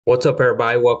What's up,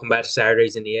 everybody? Welcome back to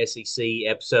Saturdays in the SEC,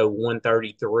 episode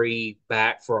 133,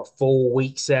 back for a full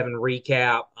week seven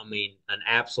recap. I mean, an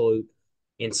absolute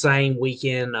insane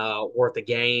weekend worth of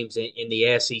games in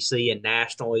the SEC and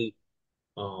nationally.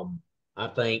 Um, I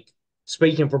think,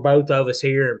 speaking for both of us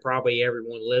here and probably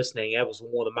everyone listening, that was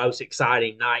one of the most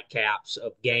exciting nightcaps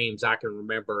of games I can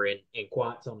remember in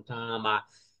quite some time. I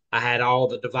had all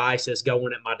the devices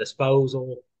going at my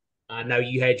disposal. I know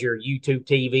you had your YouTube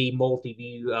TV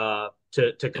multi-view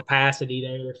to capacity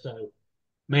there. So,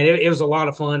 man, it was a lot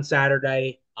of fun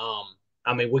Saturday.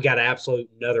 I mean, we got absolute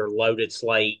another loaded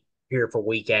slate here for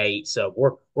week eight. So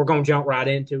we're gonna jump right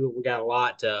into it. We got a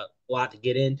lot to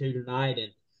get into tonight,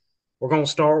 and we're gonna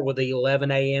start with the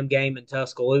 11 a.m. game in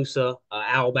Tuscaloosa,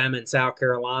 Alabama and South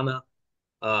Carolina.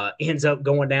 Ends up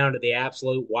going down to the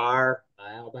absolute wire.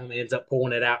 Alabama ends up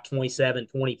pulling it out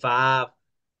 27-25,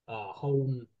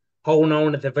 holding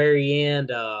on at the very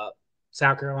end.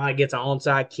 South Carolina gets an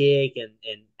onside kick and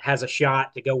has a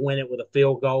shot to go win it with a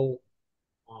field goal.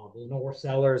 Lenore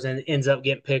Sellers ends up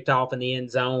getting picked off in the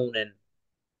end zone,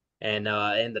 and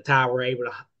the Tide were able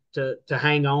to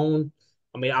hang on.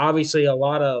 I mean, obviously a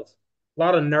lot of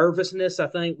nervousness, I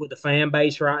think, with the fan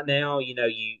base right now.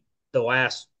 The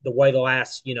way the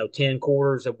last 10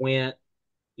 quarters have went.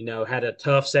 Had a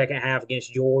tough second half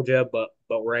against Georgia, but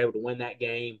were able to win that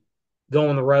game. Go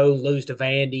on the road, lose to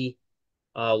Vandy.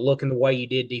 Looking the way you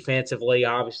did defensively,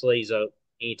 obviously,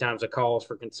 anytime's a cause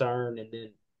for concern. And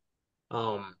then,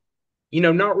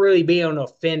 not really being able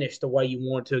to finish the way you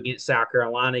want to against South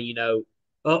Carolina.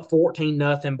 Up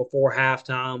 14-0 before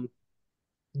halftime,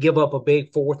 give up a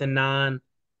big 4th and 9.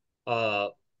 Uh,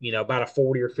 about a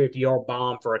 40 or 50-yard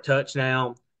bomb for a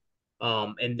touchdown.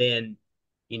 And then,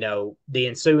 the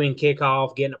ensuing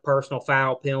kickoff, getting a personal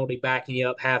foul penalty, backing you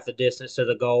up half the distance to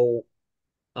the goal.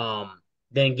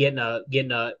 Then getting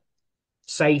a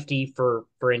safety for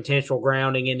intentional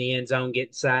grounding in the end zone,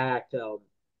 getting sacked.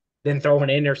 Then throwing an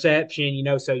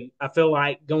interception. So I feel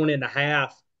like going into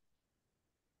half,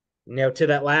 to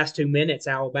that last 2 minutes,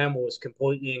 Alabama was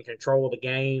completely in control of the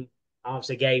game.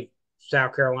 Obviously, gave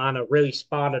South Carolina really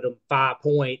spotted them 5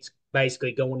 points,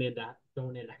 basically going into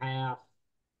half.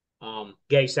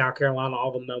 Gave South Carolina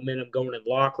all the momentum going in the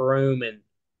locker room, and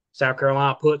South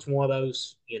Carolina puts one of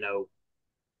those,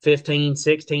 15,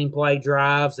 16 play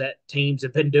drives that teams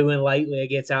have been doing lately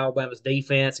against Alabama's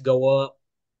defense. Go up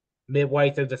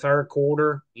midway through the third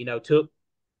quarter. Took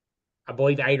I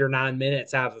believe 8 or 9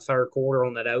 minutes out of the third quarter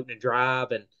on that opening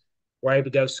drive, and were able to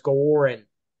go score. And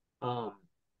um,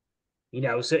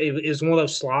 so it was one of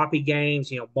those sloppy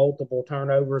games. Multiple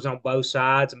turnovers on both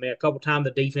sides. I mean, a couple times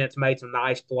the defense made some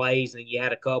nice plays, and you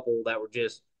had a couple that were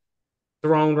just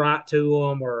thrown right to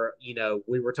them. Or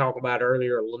we were talking about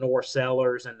earlier, Lenore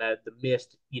Sellers and the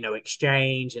missed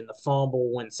exchange and the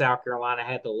fumble when South Carolina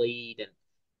had the lead, and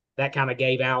that kind of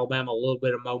gave Alabama a little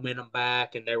bit of momentum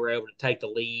back, and they were able to take the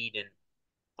lead.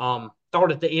 And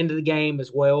thought at the end of the game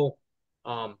as well,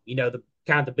 the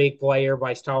kind of the big play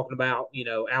everybody's talking about,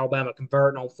 Alabama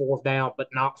converting on 4th down, but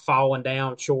not falling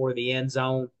down short of the end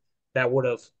zone. That would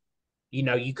have,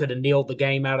 you could have kneeled the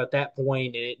game out at that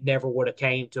point, and it never would have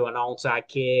came to an onside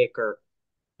kick or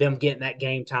them getting that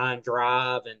game time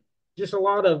drive, and just a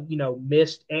lot of,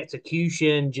 missed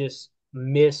execution, just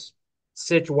missed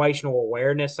situational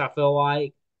awareness. I feel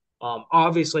like,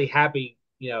 obviously happy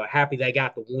they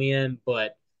got the win,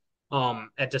 but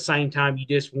at the same time, you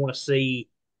just want to see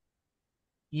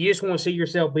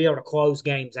yourself be able to close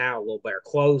games out a little better,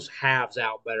 close halves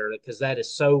out better, because that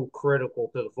is so critical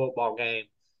to the football game.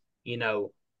 You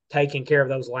know, Taking care of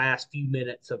those last few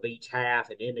minutes of each half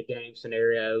and in the game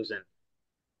scenarios. And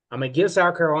I mean, give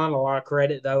South Carolina a lot of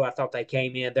credit though. I thought they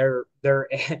came in. They're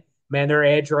man, their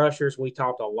edge rushers. We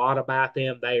talked a lot about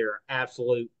them. They are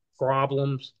absolute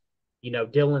problems.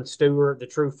 Dylan Stewart, the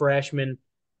true freshman,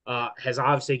 has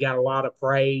obviously got a lot of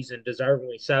praise and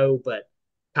deservingly so. But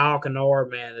Kyle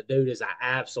Kennard, man, the dude is an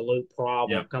absolute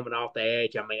problem Yep. coming off the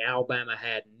edge. I mean, Alabama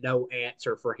had no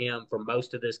answer for him for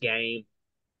most of this game.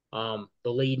 The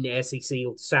leading SEC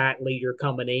sack leader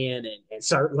coming in and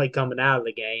certainly coming out of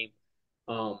the game.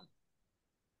 Um,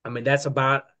 I mean, that's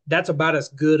about as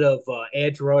good of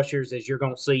edge rushers as you're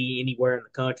going to see anywhere in the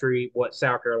country. What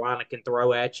South Carolina can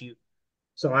throw at you.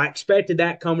 So I expected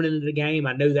that coming into the game.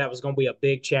 I knew that was going to be a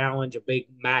big challenge, a big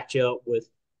matchup with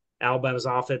Alabama's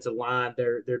offensive line,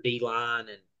 their D line,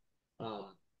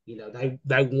 and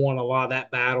they won a lot of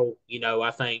that battle.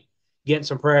 I think getting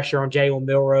some pressure on Jalen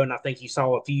Milrow, and I think you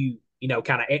saw a few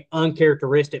kind of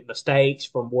uncharacteristic mistakes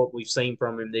from what we've seen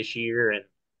from him this year. And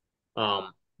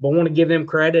but want to give them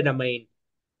credit. I mean,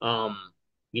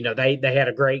 they had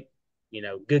a great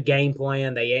good game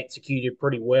plan. They executed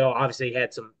pretty well. Obviously,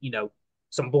 had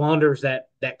some blunders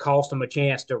that cost them a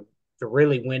chance to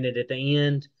really win it at the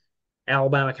end.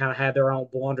 Alabama kind of had their own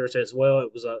blunders as well.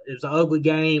 It was an ugly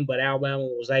game, but Alabama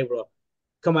was able to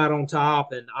come out on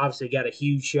top, and obviously got a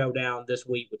huge showdown this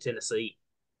week with Tennessee.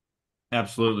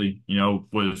 Absolutely.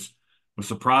 Was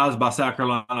surprised by South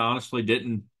Carolina. Honestly,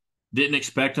 didn't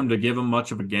expect them to give them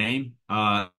much of a game.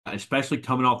 Especially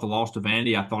coming off the loss to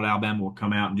Vandy. I thought Alabama would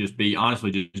come out and just be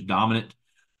honestly just dominant.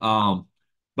 Um,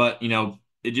 but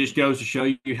it just goes to show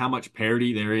you how much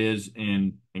parity there is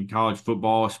in college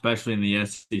football, especially in the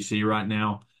SEC right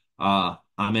now. I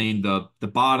mean the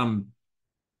bottom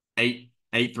eight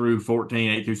through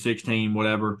 14, 8 through 16,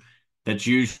 whatever, that's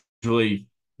usually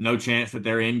no chance that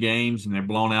they're in games and they're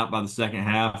blown out by the second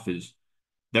half is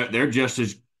they're just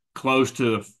as close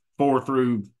to 4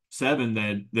 through 7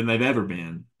 than they've ever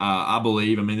been. I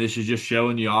believe. I mean, this is just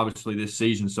showing you obviously this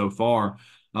season so far,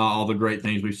 all the great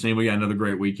things we've seen. We got another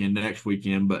great weekend next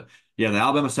weekend, but yeah, the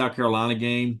Alabama South Carolina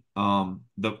game,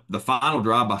 the final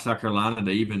drive by South Carolina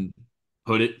to even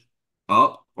put it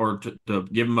up or to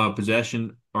give them a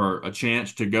possession or a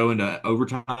chance to go into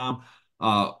overtime,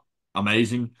 uh,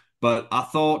 amazing. But I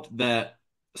thought that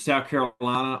South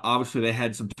Carolina, obviously they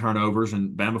had some turnovers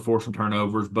and Bama forced some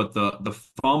turnovers, but the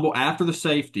fumble after the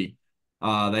safety,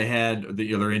 they had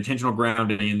their intentional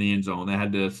grounding in the end zone. They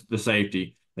had the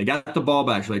safety. They got the ball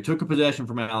back, so they took a possession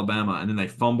from Alabama, and then they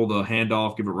fumbled the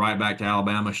handoff, give it right back to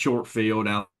Alabama, short field.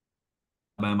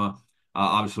 Alabama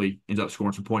obviously ends up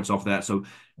scoring some points off of that. So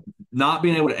not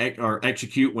being able to or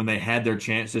execute when they had their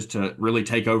chances to really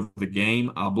take over the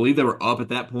game. I believe they were up at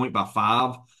that point by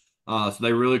 5. So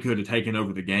they really could have taken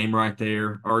over the game right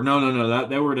there. Or no, that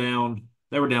they were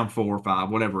down 4 or 5,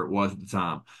 whatever it was at the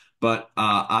time. But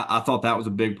I thought that was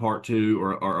a big part too,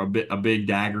 or a big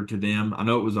dagger to them. I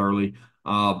know it was early,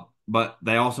 but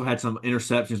they also had some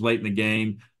interceptions late in the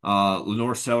game.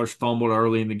 Lenore Sellers fumbled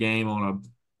early in the game on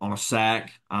a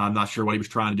sack. I'm not sure what he was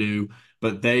trying to do,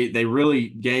 but they really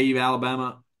gave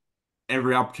Alabama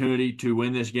every opportunity to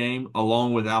win this game,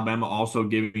 along with Alabama also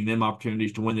giving them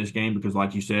opportunities to win this game because,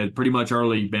 like you said, pretty much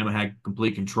early, Bama had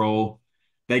complete control.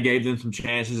 They gave them some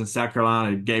chances, and South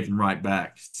Carolina gave them right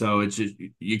back. So it's just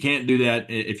you can't do that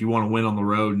if you want to win on the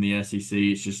road in the SEC.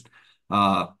 It's just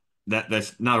uh,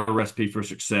 that's not a recipe for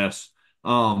success.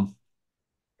 Um,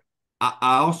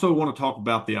 I also want to talk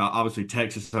about the obviously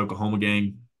Texas Oklahoma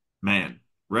game. Man,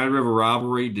 Red River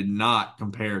rivalry did not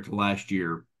compare to last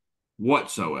year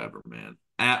whatsoever, man,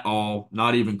 at all.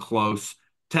 Not even close.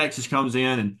 Texas comes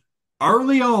in and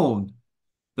early on,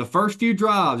 the first few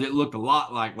drives, it looked a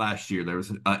lot like last year. There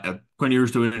was Quinn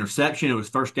Ewers threw an interception. It was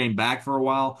first game back for a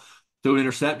while. Threw an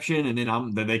interception, and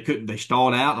then they couldn't. They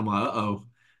stalled out. I'm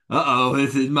like,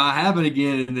 this might happen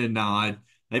again. And then no,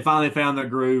 they finally found their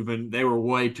groove, and they were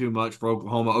way too much for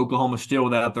Oklahoma. Oklahoma still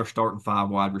without their starting 5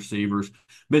 wide receivers,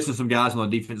 missing some guys on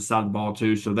the defensive side of the ball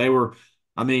too. So they were,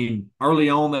 I mean, early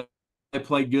on they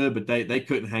played good, but they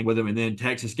couldn't hang with them. And then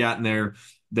Texas got in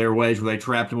their ways where they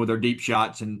trapped them with their deep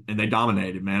shots and they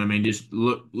dominated, man. I mean, just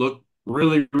look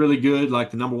really, really good,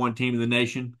 like the number one team in the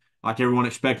nation, like everyone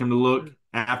expected them to look.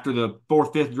 After the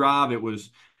fourth, fifth drive, it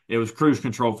was cruise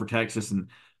control for Texas. And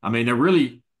I mean, they're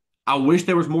really I wish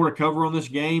there was more to cover on this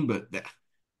game, but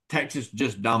Texas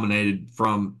just dominated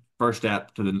from first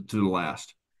half to the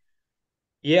last.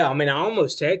 Yeah, I mean, I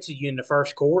almost texted you in the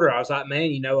first quarter. I was like,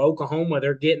 man, Oklahoma,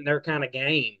 they're getting their kind of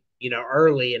game,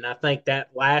 early. And I think that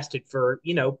lasted for,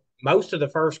 most of the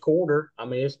first quarter. I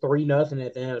mean, it's 3-0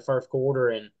 at the end of the first quarter.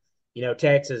 And,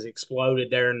 Texas exploded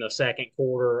there in the second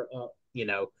quarter,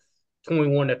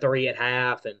 21-3 at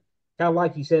half. And kind of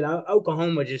like you said,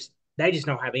 Oklahoma they just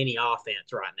don't have any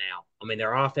offense right now. I mean,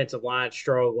 their offensive line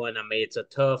struggling. I mean, it's a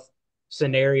tough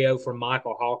scenario for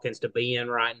Michael Hawkins to be in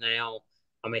right now.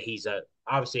 I mean, he's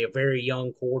obviously a very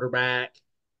young quarterback.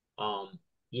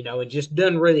 And just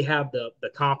doesn't really have the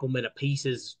complement of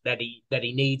pieces that he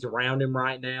needs around him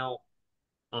right now.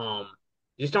 Um,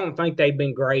 just don't think they've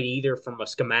been great either from a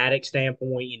schematic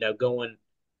standpoint. Going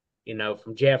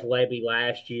from Jeff Levy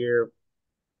last year,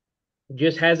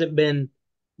 just hasn't been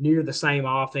near the same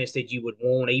offense that you would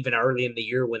want even early in the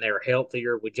year when they were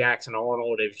healthier with Jackson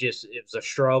Arnold. It was a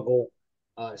struggle.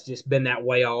 It's just been that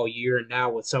way all year, and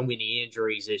now with so many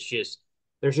injuries,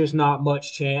 there's just not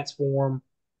much chance for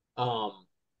them.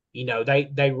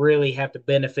 They really have to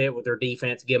benefit with their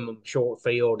defense, giving them short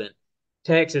field, and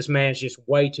Texas, man, is just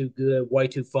way too good, way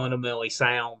too fundamentally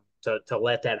sound to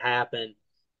let that happen.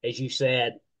 As you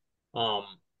said, um,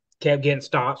 kept getting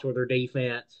stops with their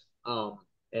defense.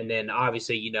 And then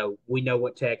obviously, we know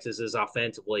what Texas is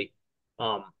offensively.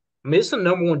 Um, I mean, it's the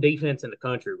number one defense in the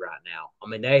country right now. I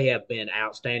mean, they have been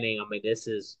outstanding. I mean, this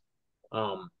is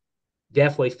um,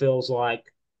 definitely feels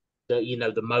like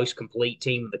the most complete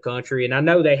team in the country. And I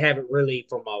know they haven't really,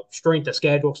 from a strength of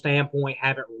schedule standpoint,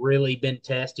 haven't really been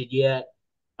tested yet.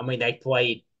 I mean, they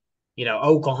played,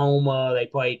 Oklahoma, they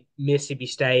played Mississippi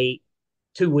State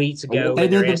 2 weeks What ago they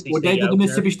in their did to what they SEC did to opener.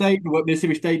 Mississippi State, what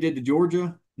Mississippi State did to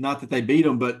Georgia, not that they beat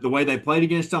them, but the way they played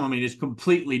against them, I mean, it's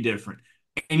completely different.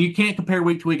 And you can't compare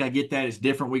week to week. I get that it's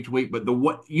different week to week, but the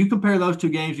what you compare those two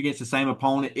games against the same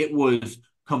opponent, it was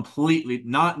completely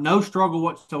not no struggle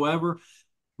whatsoever.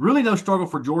 Really no struggle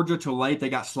for Georgia till late. They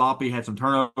got sloppy, had some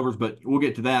turnovers, but we'll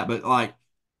get to that. But like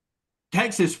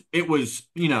Texas, it was,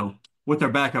 with their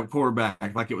backup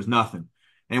quarterback, like it was nothing.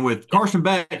 And with Yeah. Carson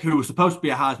Beck, who was supposed to be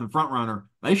a Heisman frontrunner,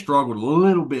 they struggled a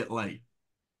little bit late.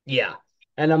 Yeah.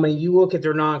 And I mean, you look at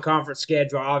their non-conference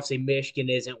schedule. Obviously, Michigan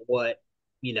isn't what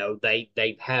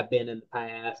they have been in the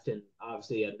past, and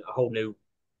obviously a whole new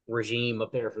regime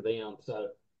up there for them. So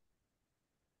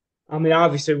I mean,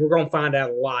 obviously, we're going to find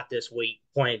out a lot this week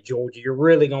playing Georgia. You're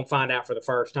really going to find out for the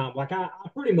first time. Like, I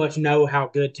pretty much know how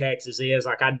good Texas is.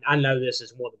 Like, I know this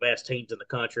is one of the best teams in the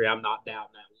country. I'm not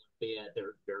doubting that one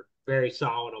bit. They're very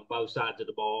solid on both sides of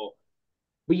the ball.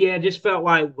 But yeah, it just felt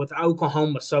like with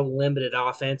Oklahoma so limited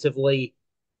offensively,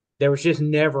 there was just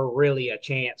never really a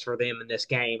chance for them in this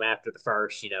game after the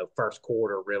first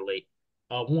quarter, really.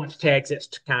 Once Texas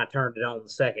kind of turned it on in the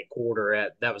second quarter,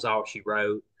 that was all she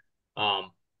wrote.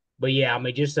 Um, but yeah, I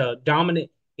mean, just a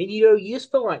dominant, and you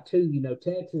just feel like too,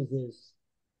 Texas is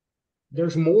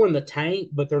there's more in the tank,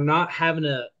 but they're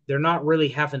not really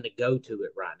having to go to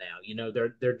it right now.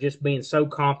 They're just being so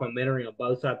complimentary on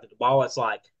both sides of the ball. It's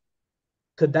like,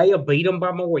 could they have beat them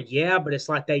by more? Yeah, but it's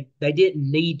like they didn't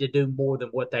need to do more than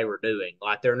what they were doing.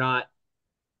 Like they're not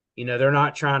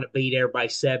trying to beat everybody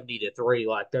 70-3.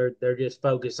 Like they're just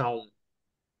focused on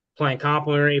playing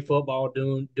complimentary football,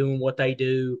 doing what they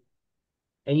do.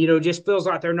 And it just feels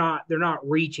like they're not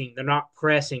reaching, they're not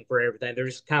pressing for everything. They're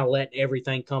just kind of letting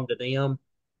everything come to them.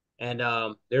 And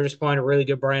they're just playing a really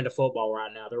good brand of football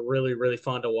right now. They're really, really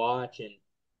fun to watch. And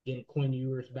getting Quinn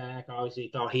Ewers back, obviously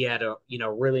thought he had a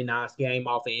really nice game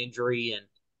off of injury, and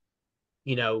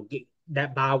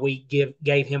that bye week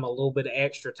gave him a little bit of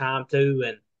extra time too.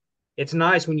 And it's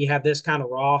nice when you have this kind of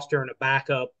roster and a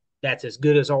backup that's as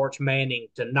good as Arch Manning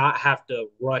to not have to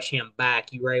rush him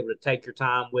back. You were able to take your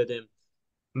time with him,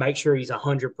 make sure he's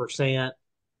 100%.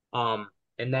 Um,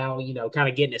 and now, kind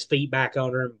of getting his feet back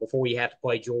under him before you have to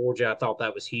play Georgia, I thought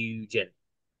that was huge. And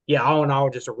yeah, all in all,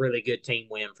 just a really good team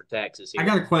win for Texas I here.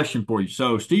 got a question for you.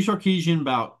 So Steve Sarkisian,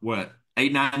 about what,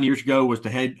 8, 9 years ago, was the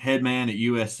head man at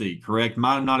USC, correct?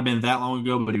 Might not have been that long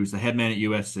ago, but he was the head man at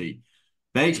USC.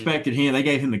 They Mm-hmm. expected him, they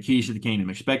gave him the keys to the kingdom,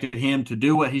 expected him to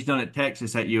do what he's done at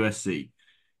Texas at USC.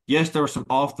 Yes, there were some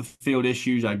off the field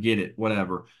issues. I get it,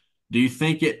 whatever. Do you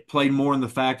think it played more in the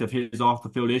fact of his off the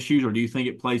field issues, or do you think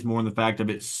it plays more in the fact of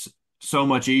it's so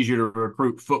much easier to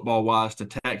recruit football wise to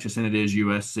Texas than it is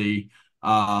USC?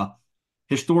 Uh,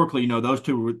 Historically, those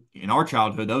two were in our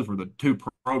childhood, those were the two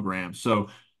programs. So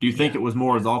do you think Yeah. it was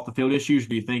more as off the field issues?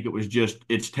 Do you think it was just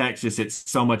it's Texas,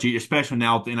 it's so much easier, especially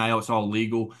now with the NIL, it's all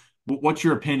legal. What's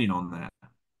your opinion on that?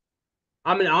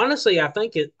 I mean, honestly, I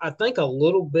think a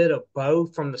little bit of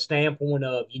both from the standpoint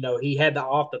of, he had the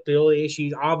off the field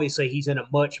issues. Obviously, he's in a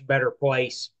much better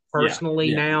place Yeah, personally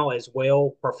yeah, now as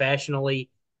well, professionally.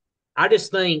 I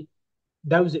just think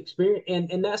those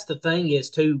experience and that's the thing is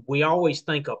too, we always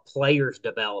think of players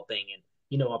developing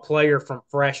and a player from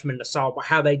freshman to sophomore,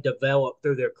 how they develop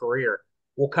through their career.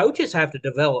 Well, coaches have to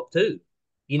develop too.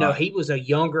 right, He was a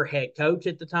younger head coach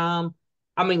at the time.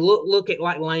 I mean, look at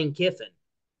like Lane Kiffin.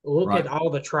 Look at right. all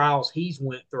the trials he's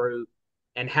went through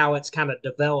and how it's kind of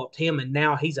developed him, and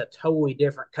now he's a totally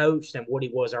different coach than what he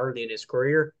was early in his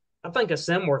career. I think a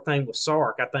similar thing with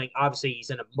Sark. I think obviously he's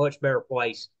in a much better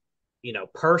place,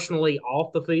 personally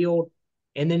off the field.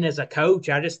 And then as a coach,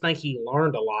 I just think he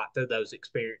learned a lot through those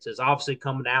experiences. Obviously,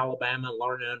 coming to Alabama and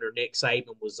learning under Nick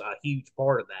Saban was a huge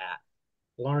part of that.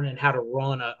 Learning how to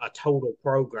run a total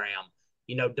program,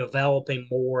 developing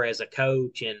more as a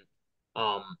coach. And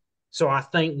um, so I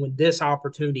think when this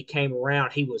opportunity came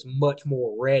around, he was much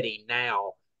more ready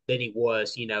now than he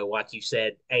was, like you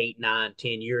said, 8, 9,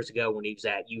 10 years ago when he was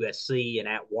at USC and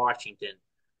at Washington.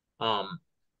 Um,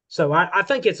 so I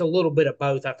think it's a little bit of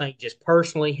both. I think just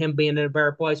personally him being in a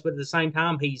better place, but at the same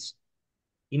time, he's,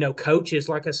 coaches,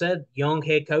 like I said, young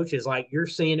head coaches, like you're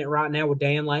seeing it right now with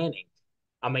Dan Lanning.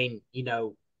 I mean,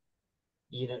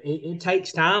 it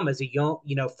takes time as a young,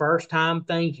 first time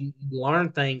things. You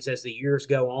learn things as the years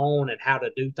go on and how to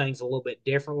do things a little bit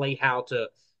differently, how to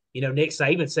Nick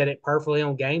Saban said it perfectly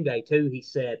on game day too. He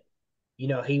said,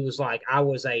 he was like, I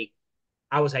was a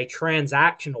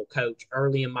transactional coach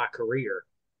early in my career.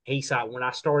 He said when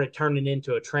I started turning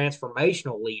into a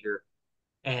transformational leader,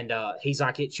 and he's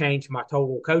like, it changed my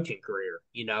total coaching career.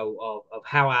 Of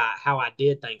how I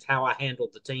did things, how I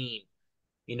handled the team,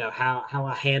 how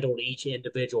I handled each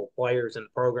individual players in the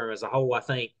program as a whole. I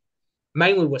think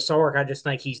mainly with Sark, I just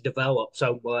think he's developed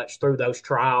so much through those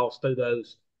trials, through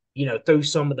those, through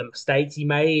some of the mistakes he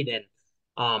made. And,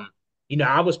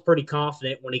 I was pretty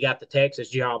confident when he got the Texas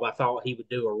job. I thought he would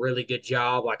do a really good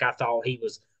job. Like I thought he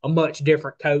was a much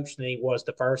different coach than he was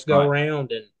the first go Right.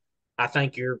 round. And I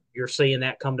think you're seeing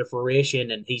that come to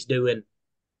fruition and he's doing,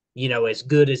 as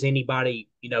good as anybody,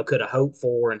 could have hoped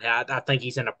for. And I think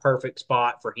he's in a perfect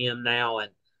spot for him now.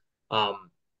 And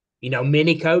um,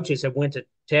 many coaches have went to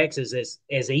Texas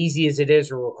as easy as it is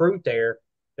to recruit there.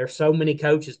 There's so many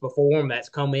coaches before him that's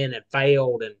come in and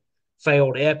failed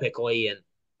epically. And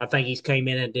I think he's came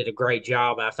in and did a great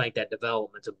job. And I think that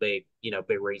development's a big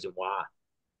reason why.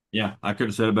 Yeah, I could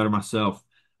have said it better myself.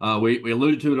 We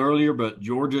alluded to it earlier, but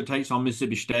Georgia takes on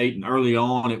Mississippi State, and early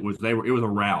on it was a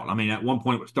rout. I mean, at one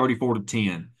point it was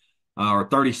 34-10, or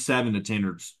 37-10,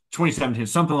 or 27-10,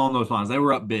 something along those lines. They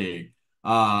were up big,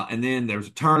 and then there was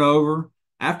a turnover.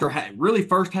 After really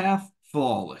first half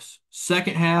flawless,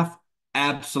 second half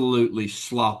absolutely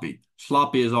sloppy,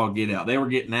 sloppy as all get out. They were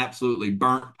getting absolutely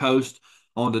burnt post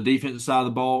on the defensive side of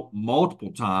the ball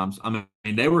multiple times. I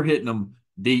mean, they were hitting them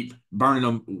deep, burning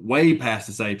them way past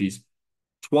the safeties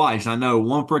twice. I know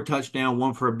one for a touchdown,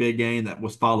 one for a big gain that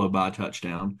was followed by a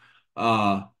touchdown.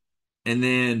 Uh, and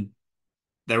then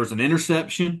there was an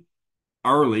interception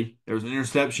early. There was an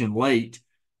interception late.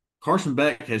 Carson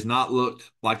Beck has not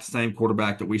looked like the same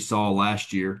quarterback that we saw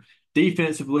last year.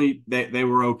 Defensively, they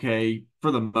were okay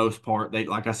for the most part. They,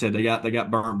 like I said, they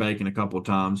got burnt bacon a couple of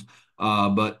times.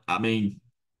 But I mean,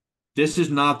 this is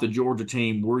not the Georgia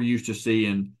team we're used to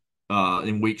seeing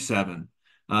in week 7.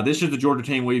 This is the Georgia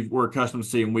team we're accustomed to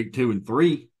seeing week 2 and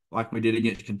 3, like we did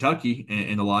against Kentucky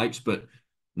and the likes, but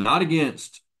not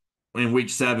against in week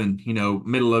 7,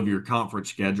 middle of your conference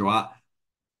schedule.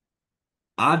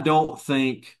 I don't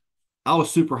think I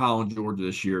was super high on Georgia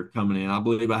this year coming in. I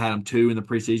believe I had them 2 in the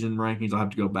preseason rankings. I'll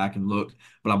have to go back and look,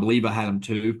 but I believe I had them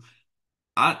 2.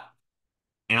 I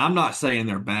and I'm not saying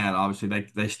they're bad. Obviously,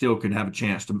 they still could have a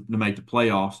chance to make the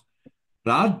playoffs.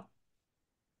 But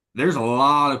there's a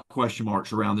lot of question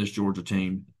marks around this Georgia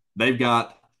team. They've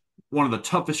got one of the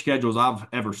toughest schedules I've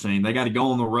ever seen. They got to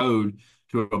go on the road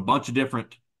to a bunch of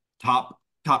different top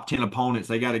 10 opponents.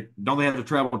 Don't they have to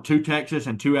travel to Texas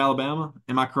and to Alabama?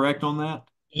 Am I correct on that?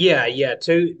 Yeah, yeah.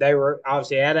 They were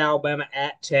obviously at Alabama,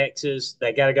 at Texas.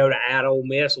 They got to go to at Ole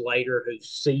Miss later, whose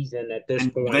season at this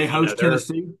And do point, they host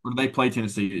Tennessee or do they play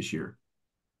Tennessee this year?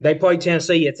 they play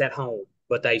Tennessee. It's at home,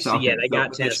 but So okay, they so got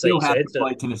but they still Tennessee, so have to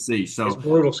play Tennessee. it's So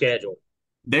brutal schedule.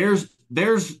 there's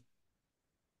there's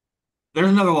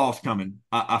another loss coming.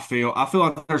 I feel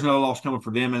like there's another loss coming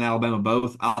for them and Alabama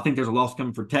both. I think there's a loss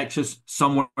coming for Texas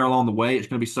somewhere along the way. It's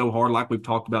going to be so hard, like we've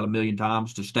talked about a million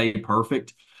times, to stay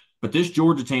perfect. But this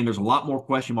Georgia team, there's a lot more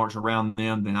question marks around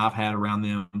them than I've had around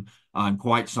them in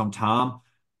quite some time.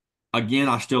 Again,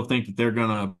 I still think that they're going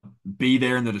to be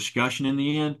there in the discussion in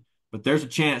the end, but there's a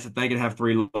chance that they could have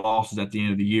 3 losses at the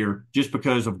end of the year just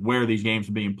because of where these games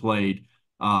are being played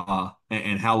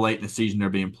and how late in the season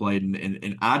they're being played.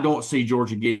 And I don't see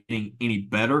Georgia getting any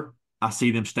better. I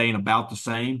see them staying about the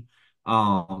same.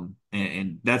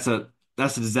 And that's a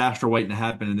disaster waiting to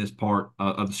happen in this part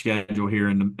of the schedule here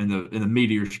in the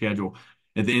meteor schedule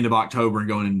at the end of October and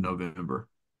going into November.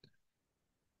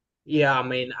 Yeah, I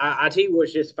mean, I tell you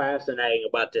what's just fascinating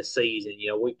about this season.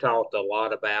 We've talked a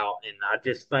lot about, and I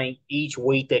just think each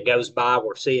week that goes by,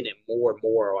 we're seeing it more and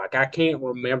more. Like, I can't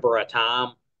remember a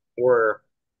time where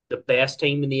the best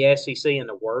team in the SEC and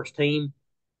the worst team,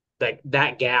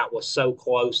 that gap was so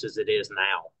close as it is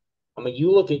now. I mean,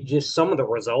 you look at just some of the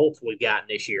results we've gotten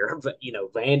this year.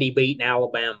 Vandy beating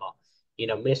Alabama,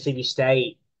 Mississippi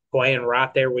State playing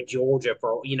right there with Georgia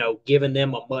for, giving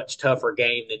them a much tougher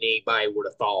game than anybody would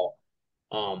have thought.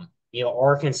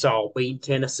 Arkansas beating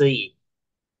Tennessee,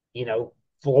 you know,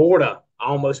 Florida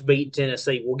almost beating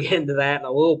Tennessee. We'll get into that in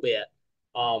a little bit.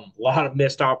 A lot of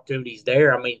missed opportunities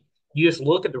there. I mean, you just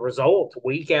look at the results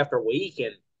week after week,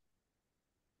 and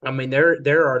I mean,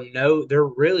 there are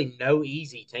really no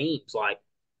easy teams. Like,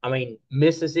 I mean,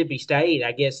 Mississippi State,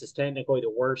 I guess, is technically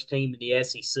the worst team in the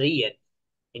SEC,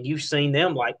 and you've seen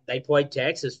them like they played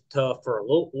Texas tough for a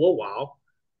little while.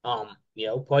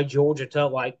 Played Georgia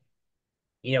tough. Like,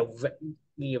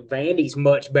 Vandy's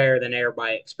much better than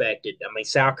everybody expected. I mean,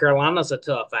 South Carolina's a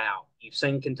tough out. you've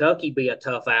seen Kentucky be a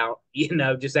tough out.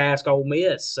 Just ask Ole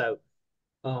Miss. So,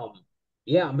 um,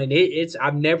 yeah, I mean, it's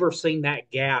I've never seen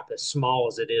that gap as small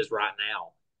as it is right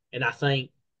now, and I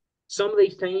think some of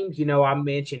these teams, I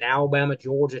mentioned Alabama,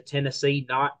 Georgia, Tennessee,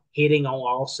 not hitting on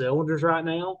all cylinders right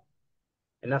now.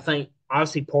 And I think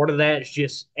obviously part of that is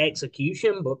just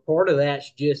execution, but part of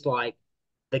that's just like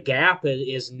the gap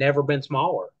is never been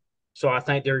smaller. So I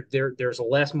think there's a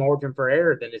less margin for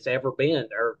error than it's ever been,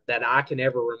 or that I can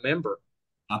ever remember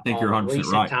I think you're in 100%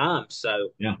 recent right. times. So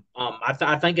Yeah.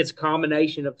 I think it's a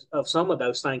combination of some of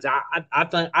those things.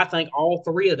 I think all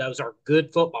three of those are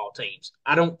good football teams.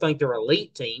 I don't think they're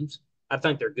elite teams. I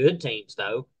think they're good teams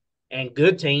though, and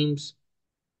good teams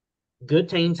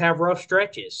have rough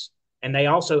stretches, and they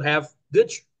also have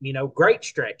great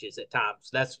stretches at times.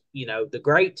 That's the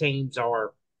great teams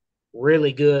are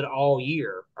really good all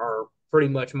year, or pretty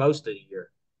much most of the year.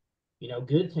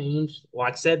 Good teams,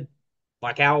 like I said,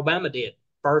 like Alabama did,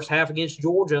 first half against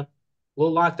Georgia,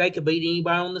 looked like they could beat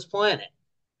anybody on this planet.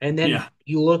 And then Yeah.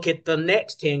 you look at the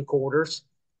next 10 quarters,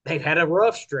 they've had a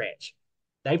rough stretch.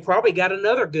 They probably got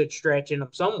another good stretch in them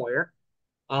somewhere.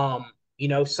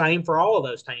 Same for all of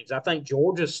those teams. I think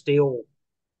Georgia's still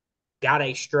got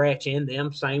a stretch in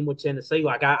them. Same with Tennessee.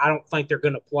 Like I don't think they're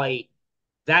going to play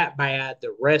that bad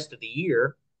the rest of the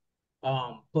year.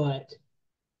 But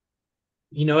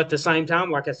at the same time,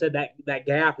 like I said, that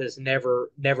gap has never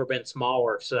been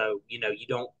smaller. So you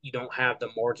don't have the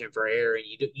margin for error, and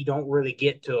you don't really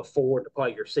get to afford to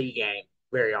play your C game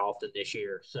very often this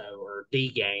year. So or D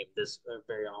game this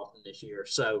very often this year.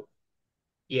 So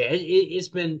yeah, it's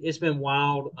been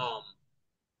wild.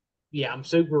 Yeah, I'm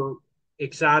super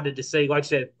excited to see. Like I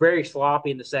said, very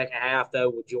sloppy in the second half though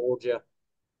with Georgia.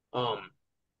 Um,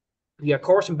 yeah,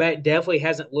 Carson Beck definitely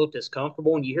hasn't looked as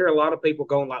comfortable, and you hear a lot of people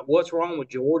going like, "What's wrong with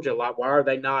Georgia? Like, why are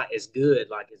they not as good?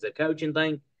 Like, is it a coaching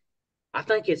thing?" I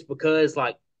think it's because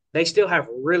like they still have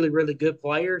really, really good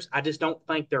players. I just don't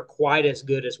think they're quite as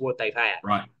good as what they've had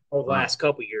Right. over the Right. last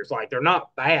couple of years. Like they're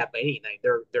not bad by anything.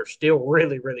 They're still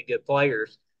really, really good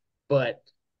players. But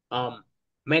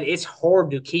man, it's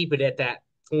hard to keep it at that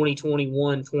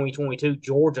 2021, 2022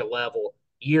 Georgia level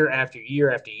year after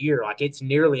year after year. Like it's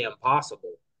nearly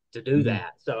impossible to do Hmm.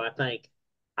 that. So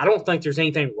I don't think there's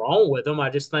anything wrong with them. I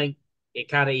just think it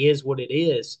kind of is what it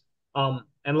is.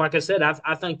 And like I said,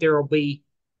 I think there will be,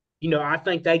 I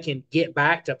think they can get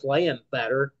back to playing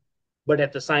better, but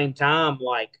at the same time,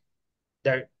 like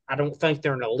I don't think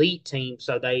they're an elite team,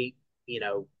 so you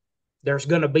know, there's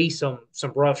going to be some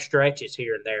rough stretches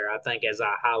here and there. I think, as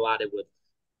I highlighted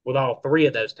with all three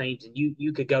of those teams, and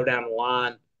you could go down the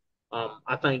line.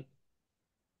 I think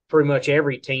pretty much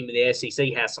every team in the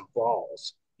SEC has some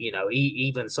flaws.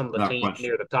 Even some of the Without teams question.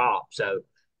 near the top. So,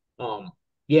 um,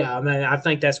 yeah, I mean, I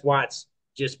think that's why it's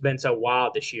just been so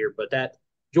wild this year. But that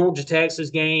Georgia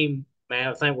Texas game, man,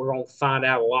 I think we're going to find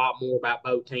out a lot more about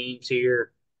both teams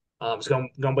here. It's going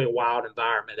to be a wild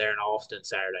environment there in Austin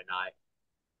Saturday night.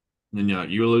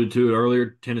 And you alluded to it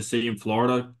earlier, Tennessee and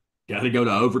Florida got to go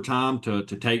to overtime to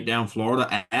take down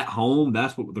Florida at home.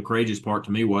 That's what the craziest part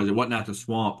to me was. It wasn't at the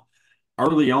swamp.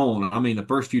 Early on, I mean, the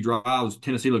first few drives,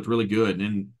 Tennessee looked really good, and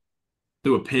then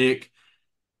threw a pick,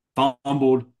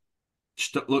 fumbled,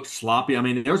 looked sloppy. I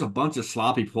mean, there's a bunch of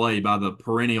sloppy play by the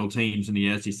perennial teams in the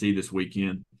SEC this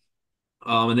weekend.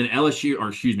 And then LSU, or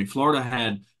excuse me, Florida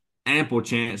had ample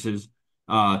chances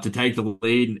to take the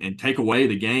lead and take away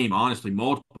the game, honestly,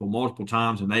 multiple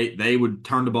times. And they would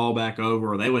turn the ball back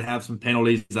over, or they would have some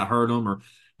penalties that hurt them, or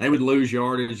they would lose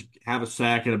yardage, have a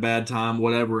sack at a bad time,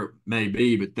 whatever it may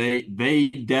be. But they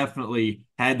definitely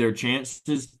had their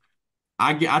chances.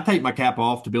 I take my cap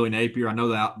off to Billy Napier. I know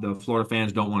that the Florida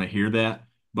fans don't want to hear that,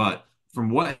 but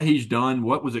from what he's done,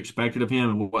 what was expected of him,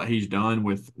 and what he's done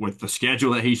with the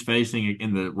schedule that he's facing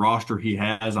and the roster he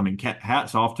has, I mean,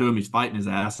 hats off to him. He's fighting his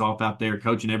ass off out there,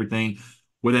 coaching everything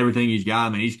with everything he's got. I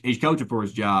mean, he's coaching for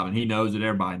his job, and he knows it.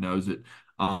 Everybody knows it.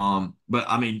 But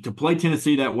I mean, to play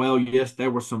Tennessee that well, yes, there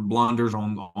were some blunders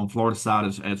on Florida's side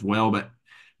as well, but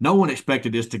no one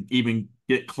expected this to even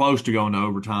get close to going to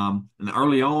overtime. And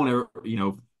early on,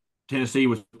 Tennessee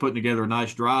was putting together a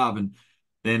nice drive, and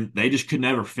then they just could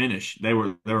never finish. They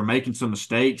were making some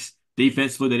mistakes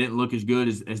defensively. They didn't look as good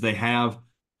as they have.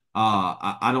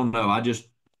 I don't know.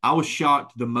 I was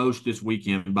shocked the most this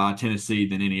weekend by Tennessee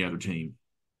than any other team.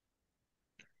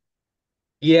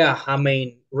 Yeah, I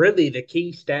mean, really, the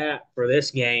key stat for this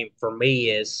game for me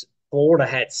is Florida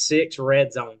had six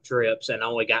red zone trips and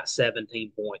only got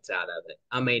 17 points out of it.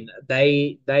 I mean,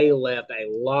 they left a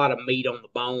lot of meat on the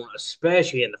bone,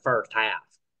 especially in the first half.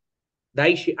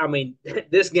 I mean,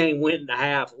 this game went into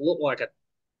half looked like a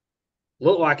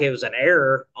looked like it was an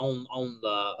error on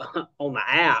the on the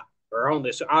app or on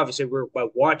this. Obviously, we're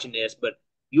both watching this, but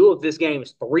you look, this game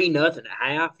is 3-0 at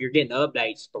half. You're getting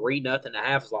updates 3-0 at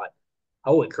half. It's like,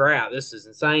 holy crap, this is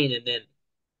insane. And then,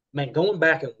 man, going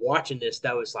back and watching this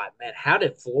though, it's like, man, how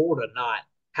did Florida not?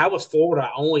 How was Florida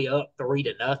only up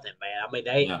 3-0, man? I mean,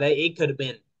 Yeah. they it could have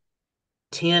been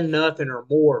 10-0 or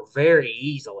more very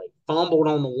easily. Fumbled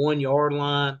on the 1 yard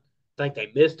line. I think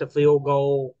they missed a field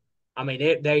goal. I mean,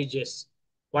 they just,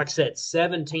 like I said,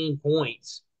 17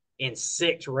 points in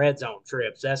 6 red zone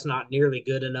trips. That's not nearly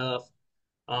good enough.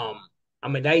 Um, I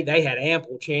mean, they had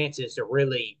ample chances to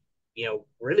really,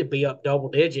 really be up double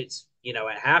digits, at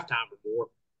halftime or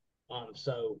more.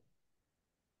 So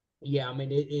yeah, I mean,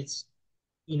 it's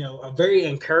a very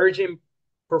encouraging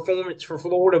performance for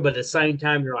Florida, but at the same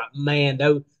time, you're like, man,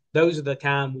 those are the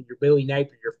time when you're Billy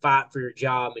Napier, you're fighting for your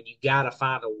job, and you got to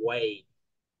find a way,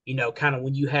 kind of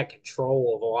when you had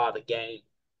control of a lot of the game.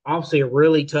 Obviously, a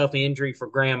really tough injury for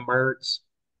Graham Mertz.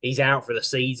 He's out for the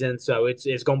season, so it's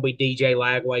going to be DJ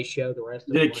Lagway's show the rest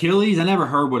of The the way. Achilles, I never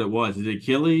heard what it was. Is it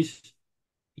Achilles?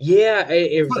 Yeah,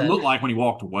 it That's was what it looked like when he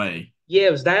walked away.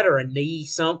 it was that or a knee,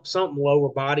 something lower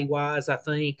body wise, I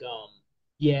think.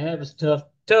 Yeah, it was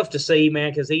tough to see,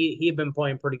 man, because he had been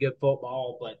playing pretty good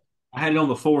football, but I had it on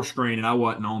the full screen and I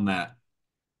wasn't on that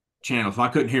channel, so I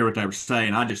couldn't hear what they were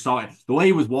saying. I just saw it. The way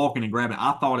he was walking and grabbing,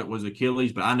 I thought it was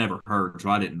Achilles, but I never heard, so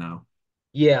I didn't know.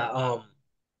 yeah,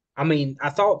 I mean, I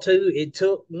thought too. It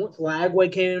took once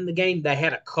Lagway came in the game, they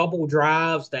had a couple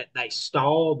drives that they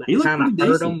stalled that He looked kind of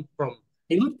pretty hurt decent. them from.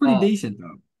 He looked pretty Uh, decent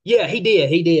though. yeah, he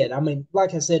did. I mean,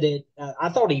 like I said, I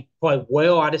thought he played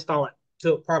well. I just thought it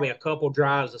took probably a couple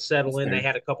drives to settle That's in. They fair.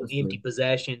 had a couple That's fair. empty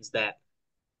possessions that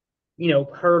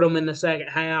hurt them in the second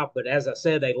half. But as I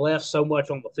said, they left so much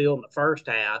on the field in the first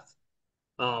half.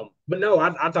 But no,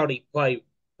 I thought he played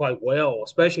well,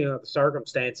 especially under the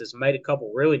circumstances. Made a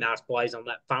couple really nice plays on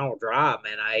that final drive.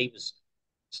 Man, he was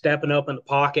stepping up in the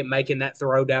pocket, making that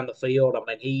throw down the field.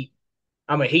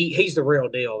 He's the real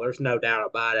deal. There's no doubt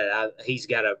about it. He's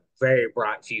got a very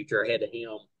bright future ahead of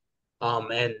him.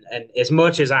 And as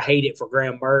much as I hate it for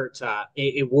Graham Mertz,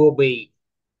 it will be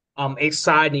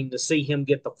exciting to see him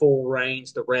get the full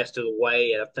reins the rest of the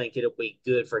way. And I think it'll be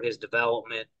good for his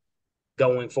development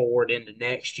going forward into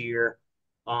next year.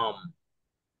 Um,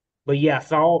 but yeah, I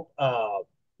thought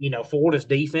Florida's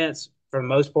defense for the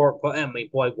most part, played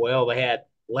well. They had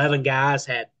 11 guys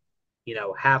had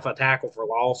half a tackle for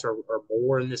loss or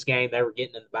more in this game. They were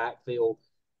getting in the backfield.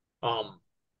 Um,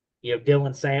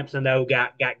 Dylan Sampson though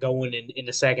got going in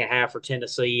the second half for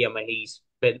Tennessee. I mean, he's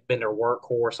been their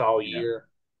workhorse all Yeah. year.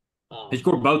 He Um,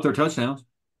 scored both their touchdowns.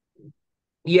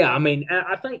 Yeah, I mean,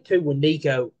 I think too with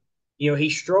Nico, he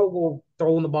struggled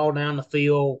throwing the ball down the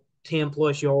field, 10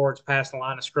 plus yards past the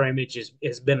line of scrimmage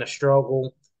has been a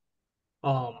struggle.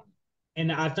 Um,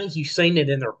 and I think you've seen it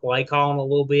in their play calling a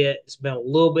little bit. It's been a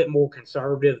little bit more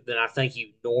conservative than I think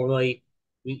you normally,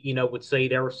 would see.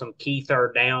 There were some key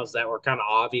third downs that were kind of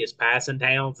obvious passing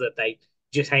downs that they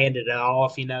just handed it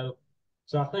off.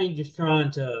 So I think just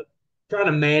trying to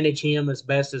manage him as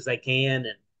best as they can.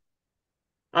 And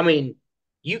I mean,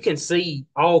 you can see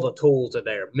all the tools are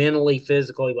there mentally,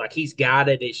 physically. Like he's got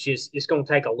it. It's going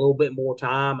to take a little bit more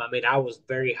time. I mean, I was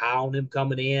very high on him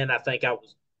coming in. I think I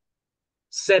was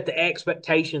set the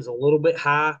expectations a little bit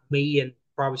high, me and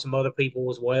probably some other people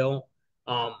as well.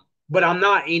 Um, but I'm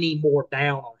not any more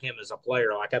down on him as a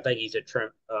player. Like I think he's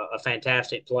a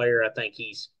fantastic player.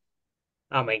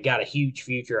 Got a huge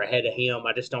future ahead of him.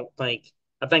 I just don't think.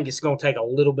 I think it's going to take a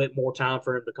little bit more time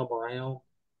for him to come around.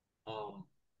 Um,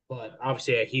 but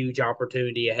obviously a huge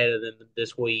opportunity ahead of them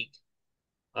this week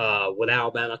with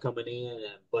Alabama coming in.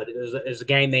 But it was a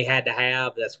game they had to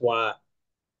have. That's why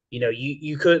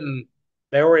you couldn't.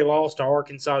 They already lost to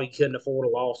Arkansas. You couldn't afford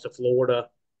a loss to Florida.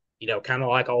 Kind of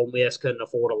like Ole Miss couldn't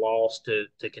afford a loss to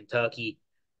Kentucky.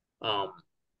 Um,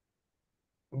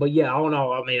 but yeah, I don't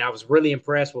know. I mean, I was really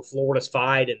impressed with Florida's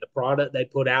fight and the product they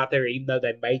put out there, even though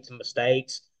they made some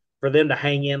mistakes. For them to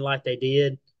hang in like they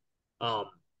did, um,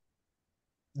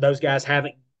 those guys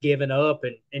haven't given up,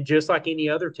 and just like any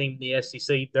other team in the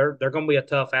SEC, they're going to be a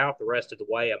tough out the rest of the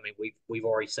way. I mean, we've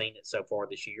already seen it so far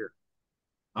this year.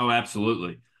 Oh,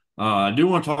 absolutely. I do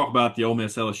want to talk about the Ole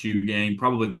Miss LSU game,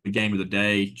 probably the game of the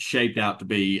day, shaped out to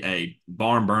be a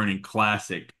barn burning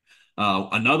classic.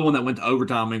 Another one that went to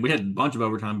overtime. I mean, we had a bunch of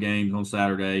overtime games on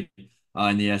Saturday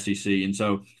in the SEC, and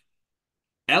so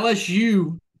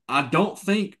LSU, I don't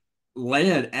think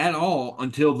led at all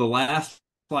until the last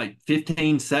like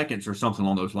 15 seconds or something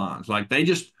along those lines. Like they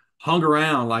just hung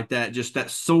around like that, just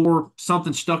that sore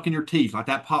something stuck in your teeth, like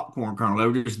that popcorn kernel. They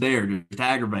were just there, just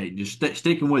aggravating, just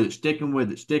sticking with it, sticking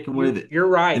with it, sticking with it. You're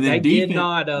right. And then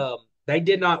defense, They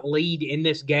did not lead in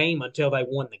this game until they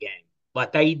won the game.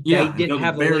 Like they yeah, didn't until the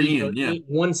have the lead very for end, yeah,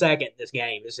 1 second in this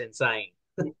game. It's insane.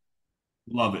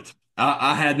 love it.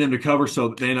 I had them to cover, so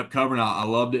they ended up covering. I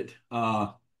loved it.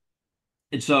 And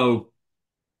so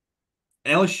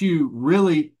LSU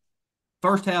really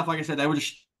first half, like I said, they were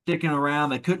just sticking around.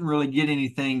 They couldn't really get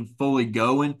anything fully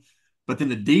going. But then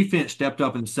the defense stepped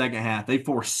up in the second half. They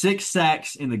forced 6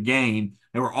 sacks in the game.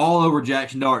 They were all over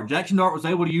Jackson Dart. Jackson Dart was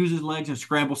able to use his legs and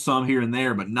scramble some here and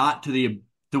there, but not to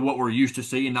what we're used to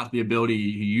seeing, not to the ability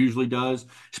he usually does,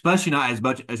 especially not as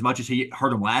much as he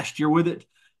hurt him last year with it.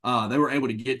 They were able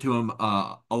to get to him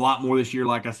a lot more this year.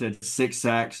 Like I said, 6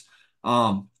 sacks.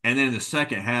 And then in the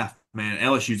second half, man,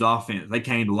 LSU's offense, they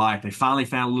came to life. They finally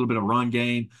found a little bit of run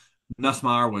game.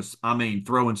 Nussmeier was, I mean,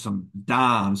 throwing some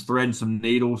dimes, threading some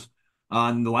needles.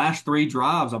 In the last 3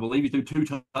 drives, I believe he threw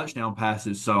 2 touchdown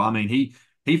passes. So, I mean,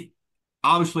 he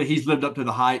obviously he's lived up to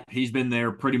the hype. He's been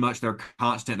there pretty much their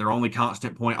only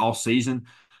constant point all season.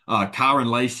 Kyron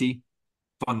Lacey,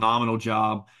 phenomenal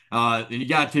job. And you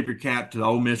got to tip your cap to the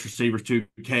Ole Miss receivers too,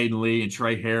 Caden Lee and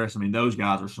Trey Harris. I mean, those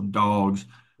guys are some dogs.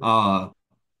 Uh,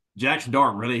 Jackson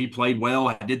Dart really he played well.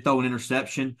 I did throw an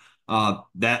interception.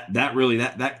 That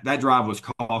drive was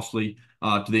costly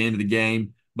to the end of the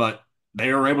game, but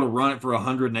they were able to run it for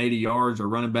 180 yards. Our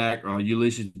running back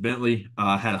Ulysses Bentley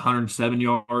had 107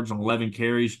 yards on 11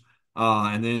 carries,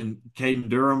 and then Caden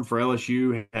Durham for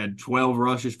LSU had 12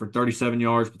 rushes for 37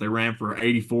 yards, but they ran for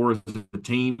 84 as a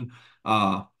team.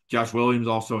 Josh Williams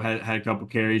also had a couple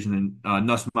carries, and then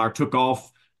Nussmeier took off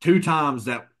 2 times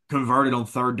that converted on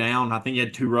third down. I think he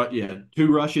had two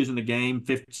rushes in the game,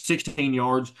 16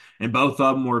 yards, and both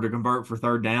of them were to convert for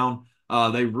third down.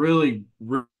 They really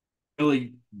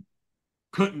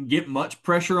couldn't get much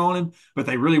pressure on him, but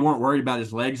they really weren't worried about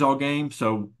his legs all game.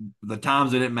 So the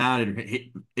times that it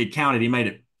mattered, it counted. He made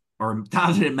it, or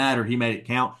times that it mattered, he made it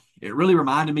count. It really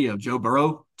reminded me of Joe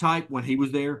Burrow type when he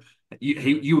was there.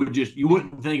 You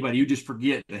wouldn't think about it. You just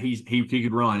forget that he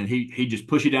could run, and he just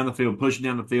push you down the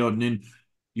field, and then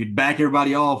you'd back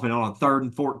everybody off, and on a 3rd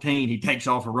and 14, he takes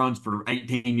off and runs for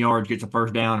 18 yards, gets a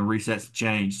first down, and resets the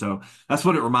change. So that's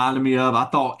what it reminded me of. I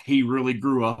thought he really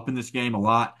grew up in this game a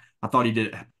lot. I thought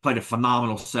he played a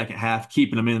phenomenal second half,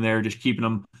 keeping them in there, just keeping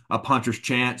them a puncher's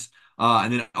chance.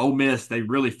 And then Ole Miss, they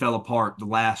really fell apart the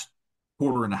last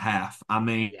quarter and a half. I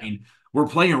Yeah. mean, we're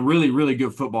playing really, really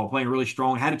good football, playing really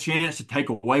strong. Had a chance to take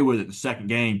away with it the second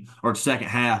game or the second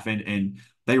half, and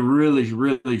they really,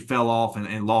 really fell off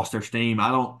and lost their steam.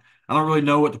 I don't really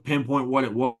know what to pinpoint what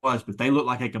it was, but they looked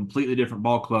like a completely different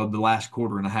ball club the last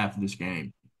quarter and a half of this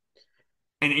game.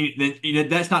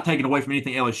 And that's not taken away from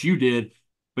anything LSU did,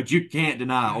 but you can't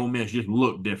deny Ole Miss just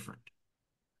looked different.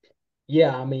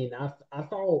 Yeah, I mean, I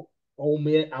thought Ole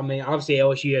Miss. I mean, obviously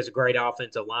LSU has a great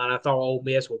offensive line. I thought Ole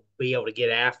Miss would be able to get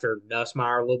after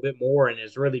Nussmeier a little bit more, and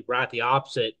it's really right the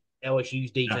opposite.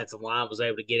 LSU's Yeah, defensive line was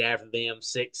able to get after them,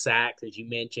 6 sacks, as you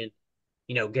mentioned.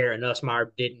 Garrett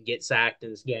Nussmeier didn't get sacked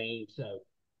in this game, so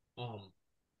um,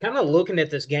 kind of looking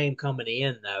at this game coming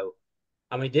in though.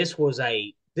 I mean, this was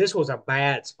a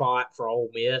bad spot for Ole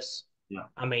Miss. yeah,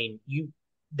 I mean,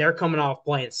 they're coming off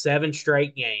playing 7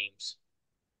 straight games.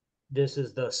 This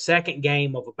is the second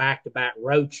game of a back-to-back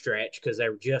road stretch because they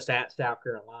were just at South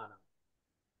Carolina.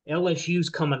 LSU's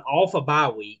coming off a bye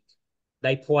week.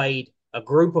 They played a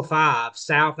group of five,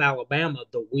 South Alabama,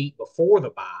 the week before the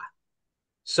bye.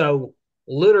 So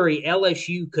literally,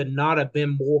 LSU could not have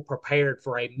been more prepared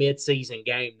for a midseason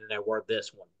game than they were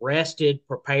this one. Rested,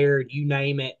 prepared, you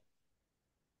name it.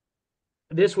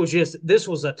 This was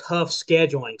a tough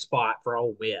scheduling spot for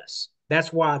Ole Miss.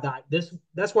 That's why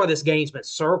this game's been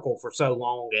circled for so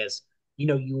long. As you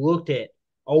looked at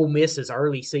Ole Miss's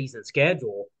early season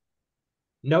schedule.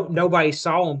 Nobody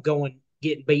saw them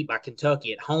getting beat by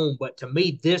Kentucky at home, but to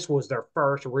me, this was their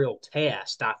first real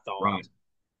test. I right. thought.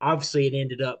 Obviously, it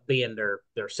ended up being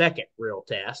their second real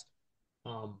test,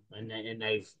 and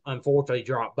they've unfortunately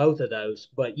dropped both of those.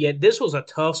 But yeah, this was a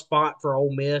tough spot for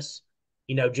Ole Miss.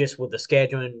 Just with the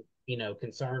scheduling,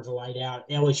 concerns laid out.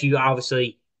 LSU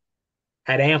obviously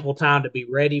had ample time to be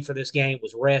ready for this game.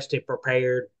 Was rested,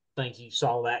 prepared. I think you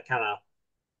saw that kind of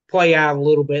play out a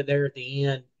little bit there at the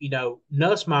end.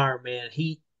 Nussmeier, man,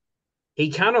 he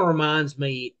kind of reminds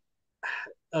me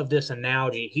of this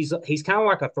analogy. He's kind of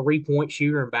like a 3-point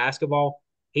shooter in basketball.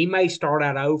 He may start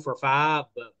out 0 for 5,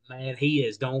 but man, he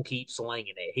is gonna keep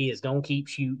slinging it. He is gonna keep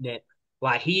shooting it.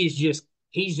 Like he's just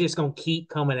gonna keep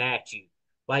coming at you.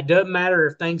 Like, doesn't matter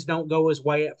if things don't go his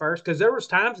way at first, because there was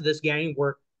times in this game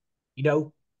where, you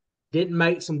know, didn't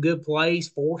make some good plays,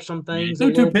 force some Yeah, he things a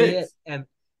threw two little bit, picks. and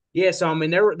yeah. So I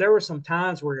mean, there were some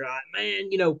times where you're like,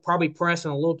 man, probably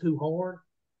pressing a little too hard,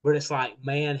 but it's like,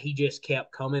 man, he just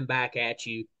kept coming back at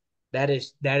you. That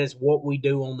is what we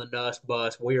do on the Nuss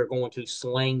Bus. We are going to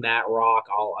sling that rock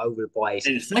all over the place.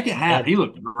 In the second half, And he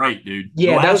looked great, dude.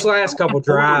 yeah, The those last couple last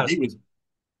quarter, drives,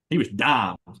 he was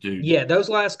dimes, dude. yeah, those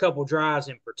last couple drives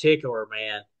in particular,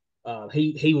 man,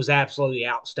 he was absolutely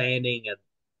outstanding.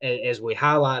 And as we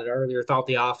highlighted earlier, thought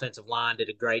the offensive line did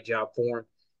a great job for him.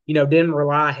 Didn't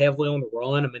rely heavily on the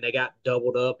run. I mean, they got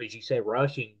doubled up, as you said,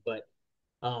 rushing,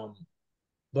 um,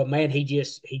 but man, he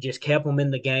just kept them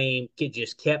in the game. He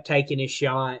just kept taking his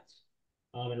shots.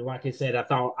 And like I said, I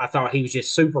thought he was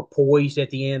just super poised at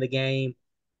the end of the game,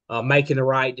 making the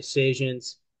right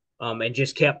decisions, and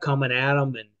just kept coming at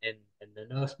them. And the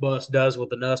Nuss Bus does what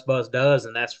the Nuss Bus does,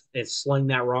 and it's sling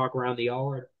that rock around the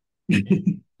yard and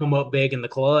come up big in the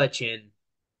clutch. And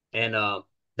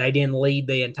they didn't lead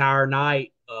the entire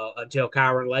night until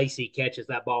Kyron Lacey catches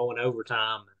that ball in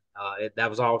overtime. That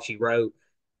was all she wrote.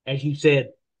 As you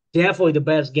said, definitely the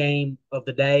best game of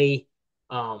the day.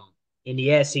 Um, in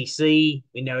the SEC,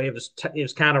 it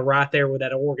was kind of right there with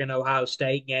that Oregon Ohio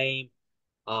State game.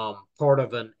 Part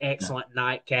of an Yeah. excellent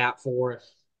nightcap for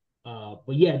us.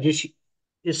 But yeah, just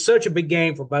it's such a big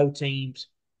game for both teams.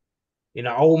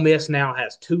 Ole Miss now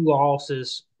has two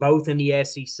losses, both in the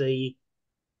SEC.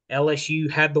 LSU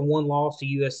had the one loss to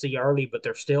USC early, but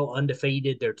they're still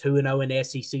undefeated. They're 2-0 in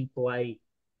SEC play.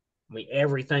 I mean,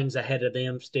 everything's ahead of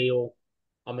them still.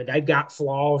 I mean, they've got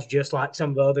flaws just like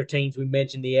some of the other teams we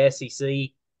mentioned in the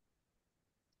SEC,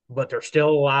 but they're still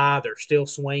alive. They're still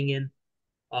swinging.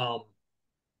 Um,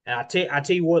 And I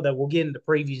tell you what, though, we'll get into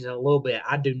previews in a little bit.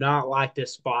 I do not like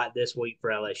this spot this week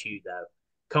for LSU, though.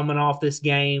 Coming off this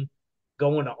game,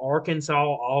 going to Arkansas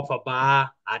off a bye,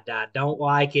 I don't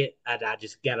like it. I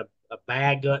just got a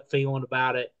bad gut feeling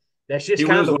about it. That's just He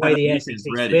kind of was the going to way have that the defense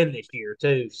SEC's ready. been this year,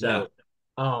 too. Yeah,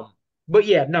 Um, but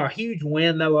yeah, no, a huge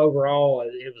win, though, overall.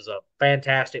 It was a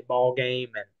fantastic ball game.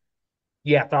 And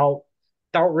yeah, thought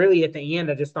really at the end,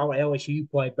 I just thought LSU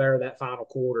played better that final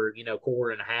quarter,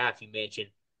 quarter and a half you mentioned.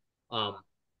 um,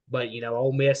 but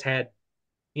Ole Miss had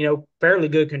fairly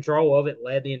good control of it,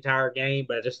 led the entire game.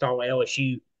 But I just thought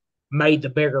LSU made the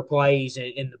bigger plays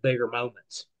in the bigger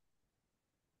moments.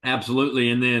 absolutely.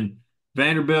 And then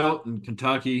Vanderbilt and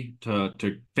Kentucky to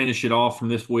finish it off from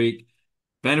this week.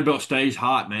 Vanderbilt stays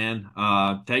hot, man.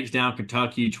 Takes down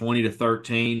Kentucky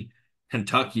 20-13.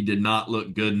 Kentucky did not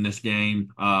look good in this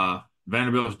game.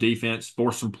 Vanderbilt's defense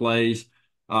forced some plays,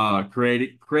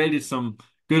 created some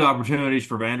good opportunities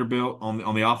for Vanderbilt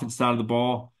on the offense side of the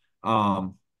ball.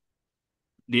 Um,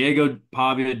 Diego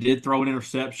Pavia did throw an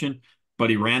interception, but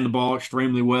he ran the ball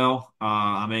extremely well.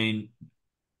 I mean,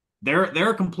 they're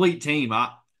a complete team.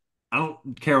 I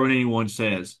don't care what anyone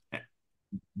says.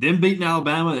 Them beating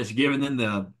Alabama, that's giving them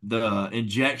the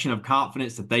injection of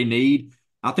confidence that they need.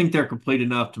 I think they're complete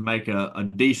enough to make a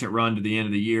decent run to the end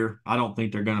of the year. I don't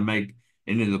think they're going to make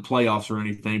it into the playoffs or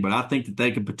anything, but I think that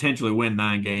they could potentially win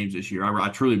 9 games this year. I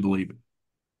truly believe it.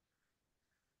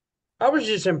 I was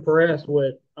just impressed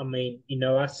with. I mean,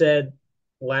 I said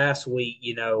last week,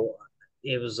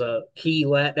 it was a key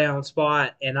letdown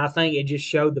spot, and I think it just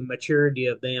showed the maturity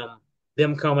of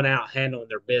them coming out handling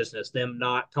their business, them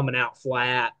not coming out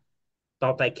flat.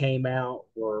 Thought they came out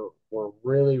were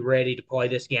really ready to play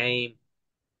this game.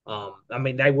 I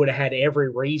mean, they would have had every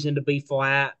reason to be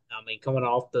flat. I mean, coming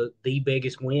off the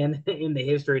biggest win in the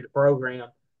history of the program.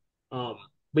 Um,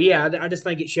 but yeah, I just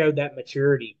think it showed that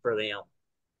maturity for them.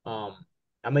 Um,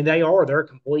 I mean, they're a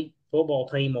complete football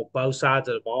team on both sides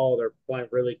of the ball. They're playing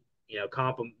really,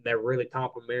 they're really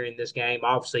complimenting this game.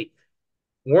 Obviously,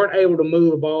 weren't able to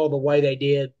move the ball the way they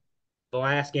did the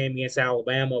last game against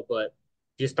Alabama, but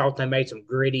just thought they made some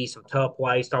gritty, some tough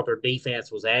plays. Thought their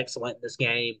defense was excellent in this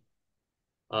game.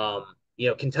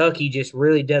 Kentucky just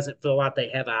really doesn't feel like they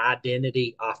have an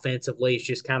identity offensively. It's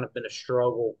just kind of been a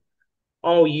struggle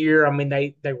all year. I mean,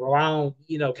 they rely on,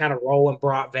 kind of rolling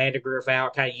Brock Vandegrift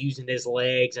out, kind of using his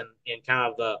legs and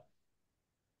kind of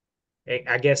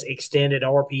I guess, extended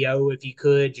RPO if you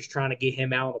could, just trying to get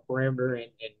him out on the perimeter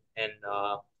and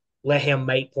let him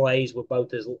make plays with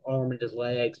both his arm and his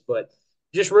legs. But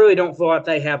just really don't feel like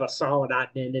they have a solid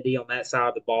identity on that side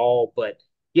of the ball. But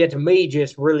yeah, to me,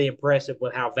 just really impressive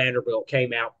with how Vanderbilt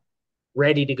came out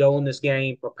ready to go in this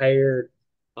game, prepared.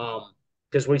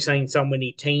 Because we've seen so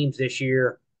many teams this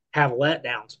year have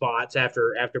letdown spots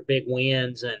after big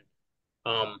wins, and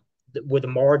um, with the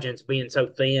margins being so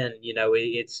thin,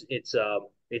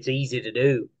 it's easy to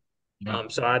do. Yeah.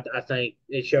 So I think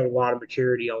it showed a lot of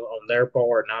maturity on their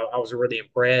part, and I was really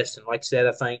impressed. And like I said,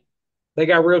 I think they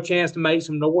got a real chance to make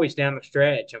some noise down the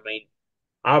stretch. I mean,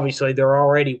 obviously they're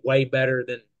already way better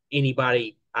than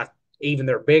anybody, even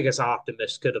their biggest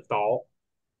optimists could have thought.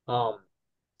 Um,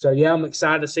 so yeah, I'm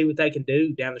excited to see what they can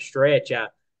do down the stretch. I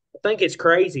think it's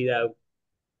crazy though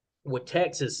with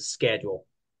Texas' schedule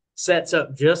sets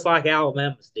up just like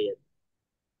Alabama's did.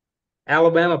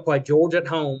 Alabama played Georgia at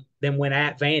home, then went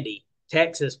at Vandy.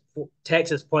 Texas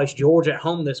plays Georgia at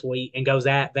home this week and goes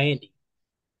at Vandy.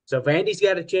 So Vandy's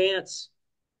got a chance.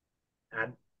 I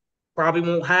probably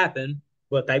won't happen,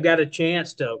 but they've got a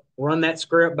chance to run that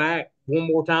script back one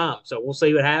more time. So we'll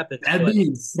see what happens. That'd But be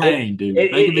it insane, dude. it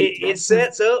If they could beat it Texas,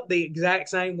 sets up the exact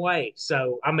same way.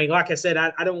 So I mean, like I said,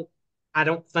 I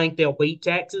don't think they'll beat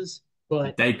Texas,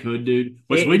 if but they could, dude.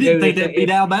 Which we didn't dude, think they'd beat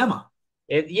Alabama.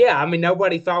 yeah, I mean,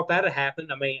 nobody thought that had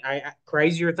happened. I mean,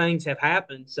 crazier things have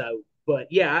happened. So, but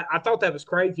yeah, I thought that was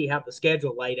crazy how the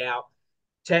schedule laid out.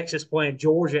 Texas playing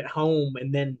Georgia at home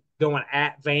and then going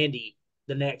at Vandy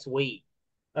the next week.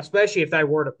 Especially if they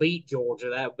were to beat Georgia,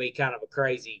 that would be kind of a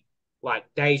crazy, like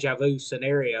deja vu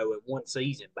scenario in one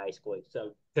season, basically.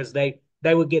 So, because they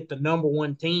would get the number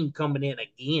one team coming in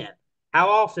again. How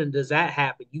often does that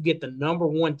happen? You get the number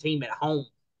one team at home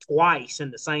twice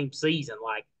in the same season.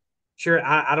 Like, sure,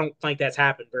 I don't think that's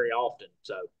happened very often.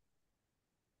 So,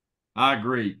 I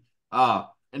agree. And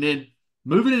then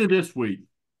moving into this week,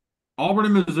 Auburn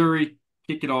and Missouri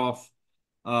kick it off.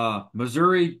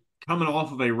 Missouri coming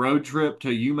off of a road trip to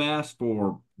UMass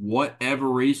for whatever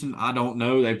reason. I don't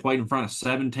know. They played in front of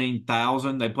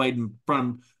 17,000. They played in front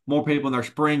of more people in their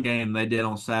spring game than they did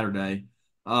on Saturday.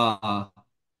 Uh,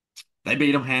 they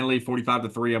beat them handily,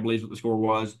 45-3, I believe is what the score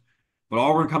was. But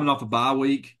Auburn coming off a bye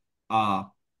week. Uh,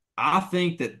 I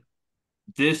think that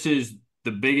this is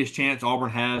the biggest chance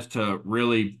Auburn has to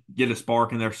really get a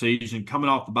spark in their season. Coming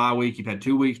off the bye week, you've had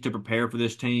 2 weeks to prepare for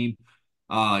this team.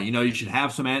 You should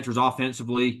have some answers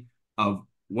offensively of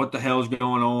what the hell's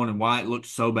going on and why it looks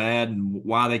so bad and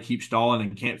why they keep stalling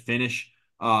and can't finish.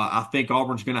 I think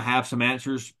Auburn's going to have some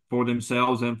answers for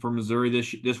themselves and for Missouri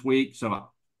this week. So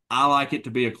I like it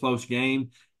to be a close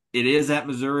game. It is at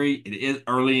Missouri. It is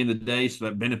early in the day, so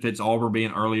that benefits Auburn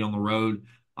being early on the road.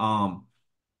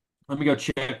 Let me go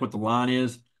check what the line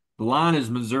is. The line is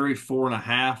Missouri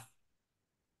 4.5.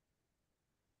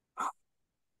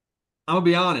 I'm gonna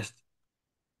be honest.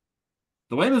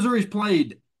 The way Missouri's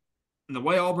played and the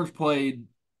way Auburn's played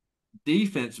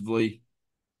defensively,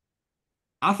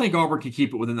 I think Auburn can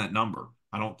keep it within that number.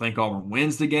 I don't think Auburn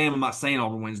wins the game. I'm not saying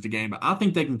Auburn wins the game, but I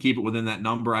think they can keep it within that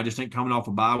number. I just think coming off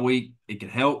a bye week, it can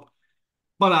help.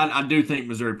 But I do think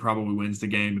Missouri probably wins the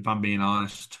game, if I'm being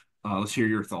honest. Let's hear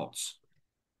your thoughts.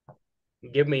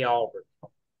 give me Auburn.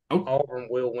 Oh, Auburn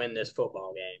will win this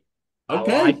football game.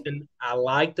 okay. I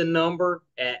like the number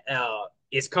at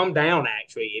it's come down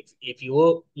actually. If you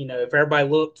look, if everybody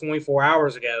looked 24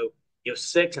 hours ago, it was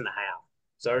 6.5.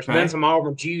 So there's been Okay. some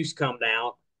Auburn juice come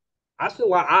down. I feel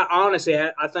like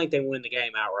I think they win the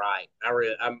game outright.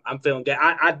 I'm feeling good.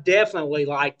 I definitely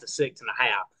like the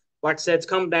 6.5. Like I said, it's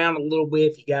come down a little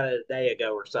bit if you got it a day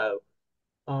ago or so.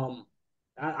 Um,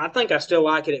 I think I still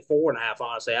like it at 4.5.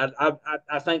 Honestly,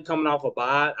 I think coming off a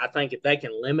bye, I think if they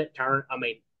can limit turn, I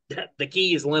mean, the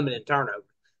key is limiting turnover.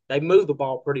 They move the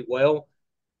ball pretty well.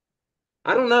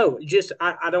 I don't know. Just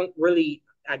I don't really,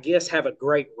 I guess, have a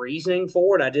great reasoning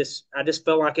for it. I just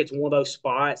feel like it's one of those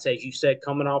spots, as you said,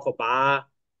 coming off a bye,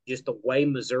 just the way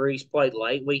Missouri's played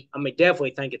lately. I mean,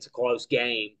 definitely think it's a close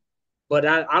game, but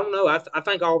I don't know. I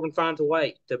think Auburn finds a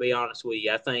way. To be honest with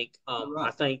you, All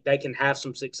I right. think they can have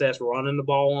some success running the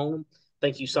ball on them. I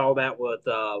think you saw that with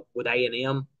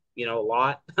A&M, a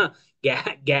lot,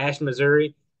 Gash,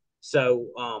 Missouri. So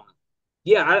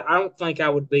yeah, I don't think I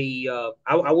would be.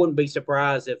 I wouldn't be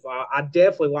surprised if I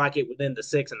definitely like it within the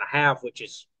 6.5, which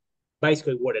is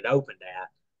basically what it opened at.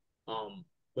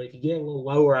 But if you get a little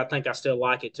lower, I think I still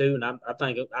like it too, and I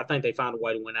think they find a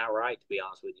way to win outright. To be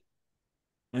honest with you.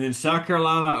 And then South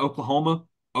Carolina, Oklahoma.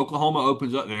 Oklahoma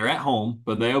opens up. They're at home,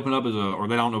 but they open up or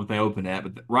they don't know what they open at.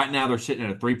 But right now they're sitting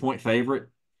at a 3-point favorite.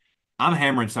 I'm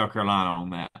hammering South Carolina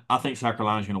on that. I think South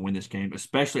Carolina's going to win this game,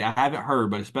 especially, I haven't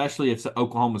heard, but especially if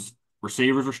Oklahoma's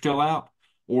receivers are still out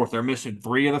or if they're missing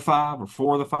 3 of the 5 or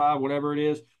 4 of the 5, whatever it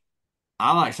is.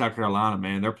 I like South Carolina,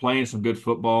 man. They're playing some good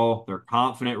football. They're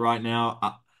confident right now.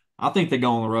 I think they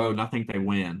go on the road and I think they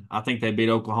win. I think they beat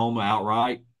Oklahoma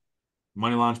outright.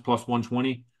 Money line's plus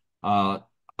 120. Uh,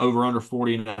 over under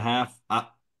 40.5.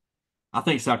 I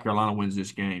think South Carolina wins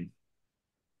this game.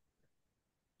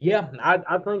 Yeah,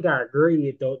 I think I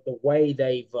agree. The way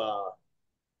they've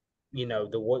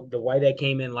the way they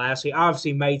came in last week.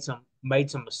 Obviously made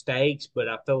some mistakes, but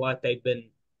I feel like they've been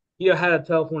had a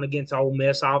tough one against Ole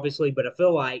Miss, obviously. But I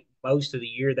feel like most of the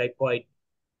year they played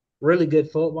really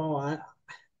good football.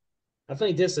 I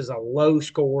think this is a low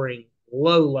scoring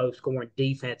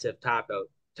defensive type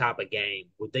of game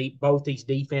with both these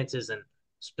defenses and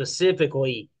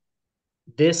specifically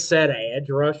this set of edge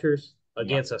rushers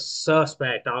Yeah. against a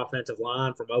suspect offensive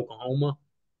line from Oklahoma.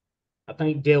 I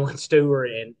think Dylan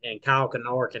Stewart and Kyle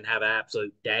Kennard can have an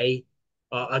absolute day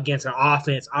against an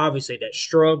offense, obviously, that's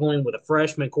struggling with a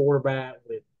freshman quarterback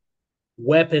with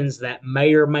weapons that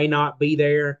may or may not be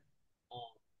there. Uh,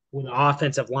 with an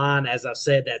offensive line, as I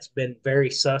said, that's been very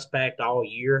suspect all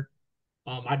year.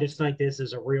 I just think this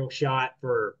is a real shot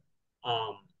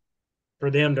um,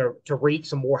 for them to wreak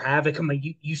some more havoc. I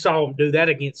mean, you saw them do that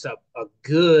against a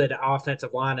good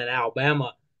offensive line in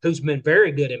Alabama, who's been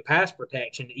very good in pass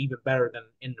protection, even better than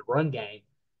in the run game.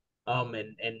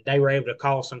 And they were able to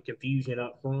cause some confusion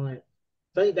up front.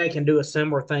 I think they can do a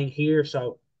similar thing here.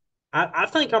 So I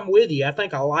think I'm with you. I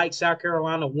think I like South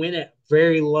Carolina win it.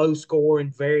 Very low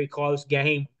scoring, very close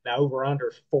game. The over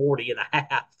under 40 and a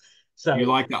half. You So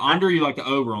like the under, you like the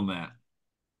over on that?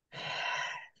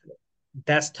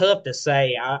 that's tough to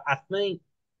say. I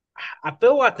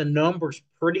feel like the number's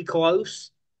pretty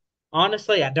close.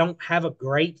 Honestly, I don't have a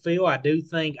great feel. I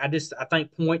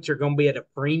think points are going to be at a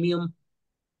premium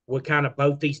with kind of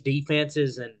both these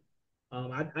defenses, and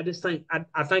I just think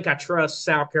I trust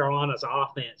South Carolina's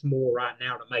offense more right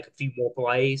now to make a few more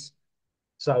plays.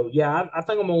 So yeah, I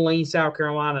think I'm going to lean South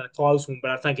Carolina in a close one,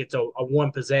 but I think it's a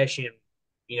one possession,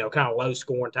 kind of low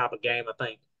scoring type of game.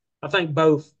 I think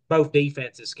both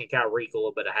defenses can kind of wreak a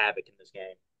little bit of havoc in this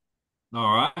game.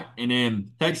 All right. And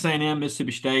then Texas A&M,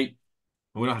 Mississippi State.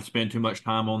 We don't have to spend too much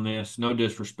time on this. No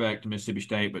disrespect to Mississippi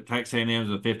State, but Texas A&M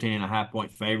is a 15.5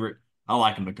 point favorite. I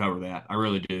like them to cover that. I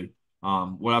really do.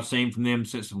 What I've seen from them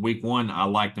since week one, I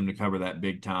like them to cover that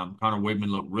big time. Connor Wigman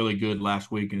looked really good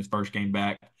last week in his first game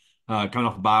back. Coming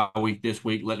off a bye week this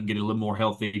week, let him get a little more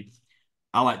healthy.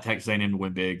 I like Texas A&M to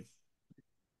win big.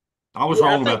 I was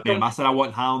Yeah, I wrong think about them. I said I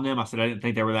wasn't high on them. I said I didn't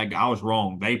think they were that good. I was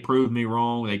wrong. They proved me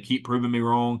wrong. They keep proving me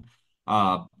wrong.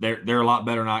 They're a lot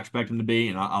better than I expect them to be,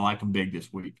 and I like them big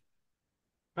this week.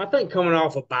 coming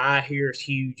off a bye here is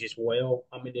huge as well.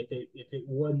 I mean, if it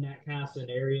wasn't that kind of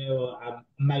scenario, I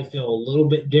may feel a little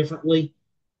bit differently.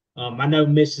 I know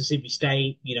Mississippi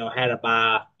State, had a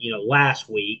bye, last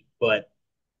week, but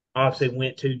obviously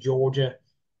went to Georgia.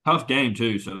 Tough game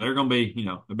too, so they're going to be,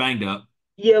 they're banged up.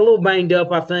 Yeah, a little banged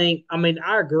up, I think. I mean,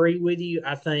 I agree with you.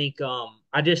 I think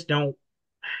I just don't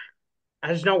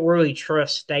really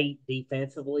trust State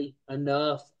defensively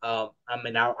enough. I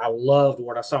mean, I loved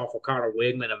what I saw for Connor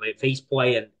Wigman. I mean, if he's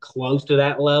playing close to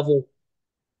that level,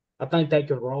 I think they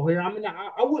could roll here. I mean,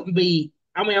 I wouldn't be.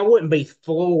 I mean, I wouldn't be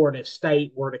floored if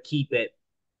State were to keep it,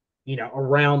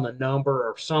 around the number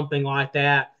or something like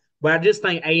that. But I just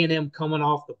think A&M coming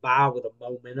off the bye with the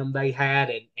momentum they had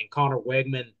and Connor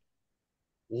Wegman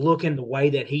looking the way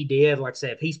that he did, like I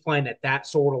said, if he's playing at that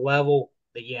sort of level,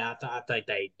 then yeah, I think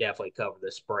they definitely cover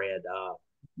the spread.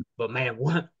 But man,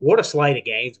 what a slate of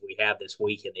games we have this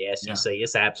week in the Yeah. SEC.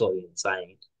 It's absolutely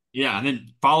insane. Yeah, and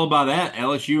then followed by that,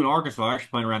 LSU and Arkansas are actually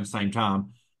playing around the same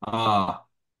time. Uh,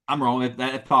 I'm wrong.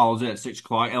 That follows at 6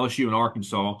 o'clock. LSU and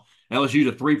Arkansas. LSU's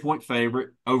a 3 point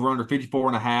favorite, over under 54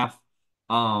 and a half.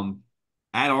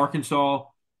 At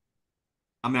Arkansas,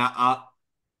 I mean,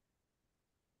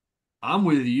 I'm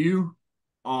with you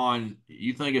on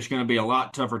you think it's going to be a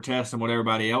lot tougher test than what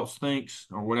everybody else thinks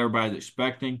or what everybody's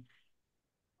expecting.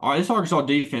 All right, this Arkansas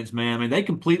defense, man, I mean, they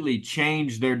completely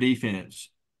changed their defense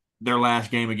their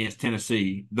last game against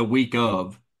Tennessee the week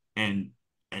of and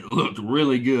looked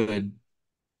really good,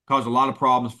 caused a lot of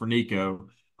problems for Nico.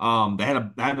 They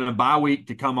having a bye week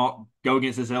to come up, go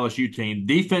against this LSU team.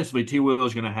 Defensively, T. Will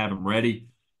is going to have them ready.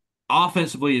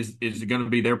 Offensively is going to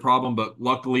be their problem, but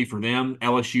luckily for them,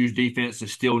 LSU's defense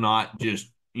is still not just,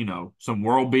 some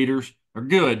world beaters. They're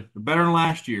good. They're better than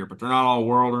last year, but they're not all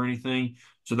world or anything.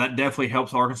 So that definitely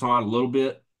helps Arkansas out a little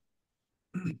bit.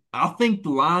 I think the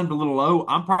line's a little low.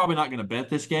 I'm probably not going to bet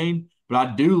this game,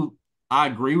 but I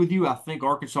agree with you. I think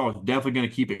Arkansas is definitely going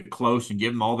to keep it close and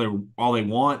give them all they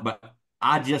want, but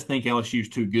I just think LSU is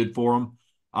too good for them.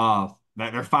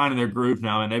 They're finding their groove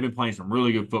now, and they've been playing some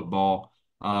really good football.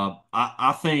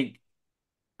 I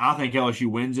think LSU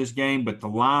wins this game, but the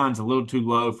line's a little too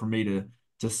low for me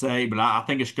to say. But I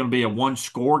think it's going to be a one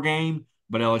score game,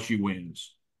 but LSU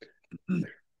wins.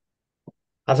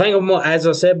 As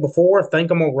I said before, I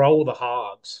think I'm gonna roll the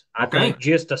Hogs. I Okay. think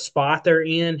just the spot they're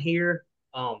in here,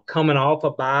 coming off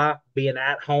a bye, being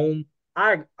at home.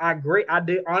 I agree. I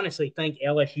do honestly think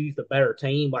LSU's the better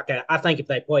team. Like I think if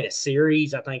they played a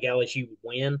series, I think LSU would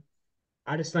win.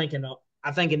 I just think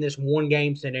I think in this one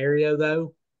game scenario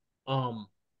though, um,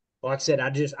 like I said,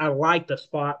 I like the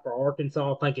spot for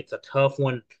Arkansas. I think it's a tough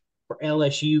one for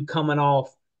LSU coming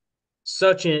off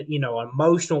such a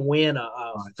emotional win, a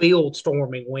Right. field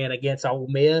storming win against Ole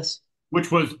Miss.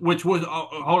 Which was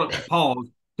hold up, pause.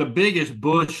 The biggest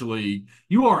Bush League.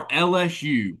 You are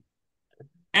LSU.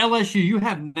 LSU, you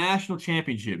have national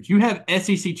championships, you have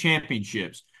SEC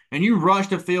championships, and you rush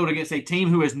the field against a team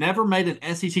who has never made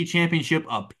an SEC championship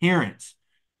appearance.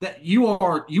 That you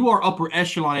are upper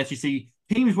echelon SEC.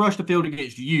 Teams rush the field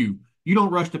against you. You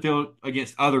don't rush the field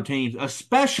against other teams,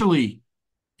 especially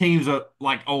teams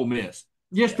like Ole Miss.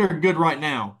 Yes, Yeah, they're good right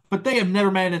now, but they have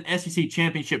never made an SEC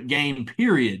championship game,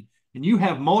 period. And you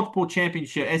have multiple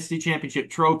SEC championship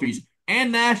trophies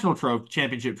and national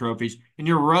championship trophies, and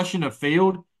you're rushing a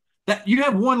field that you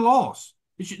have one loss.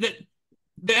 It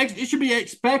should be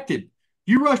expected.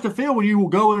 You rush the field when you will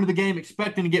go into the game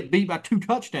expecting to get beat by two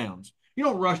touchdowns. You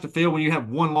don't rush the field when you have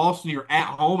one loss and you're at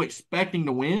home expecting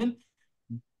to win.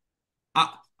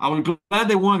 I was glad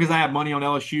they won because I had money on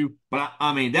LSU, but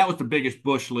I mean that was the biggest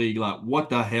Bush League. Like, what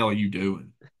the hell are you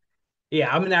doing?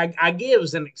 yeah. I mean, I give it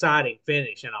was an exciting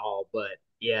finish and all, but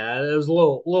yeah, it was a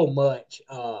little much.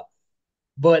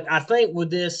 But I think with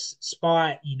this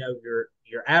spot, you're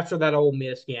after that Ole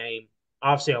Miss game.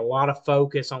 Obviously, a lot of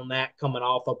focus on that coming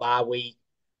off a bye week.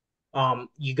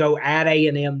 You go at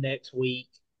A&M next week.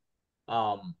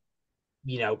 Um,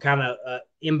 kind of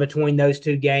in between those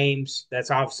two games.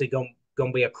 That's obviously going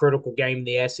to be a critical game in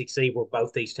the SEC where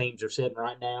both these teams are sitting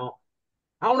right now.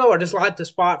 I don't know. I just like the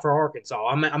spot for Arkansas.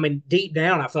 I mean, deep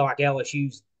down, I feel like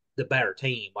LSU's the better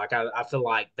team. Like I feel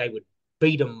like they would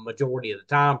beat them majority of the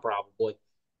time, probably.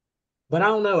 But I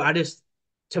don't know.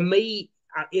 To me,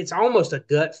 it's almost a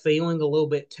gut feeling a little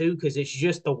bit too, because it's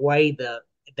just the way the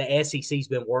SEC's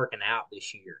been working out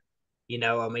this year.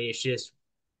 I mean, it's just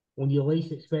when you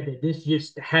least expect it. This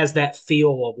just has that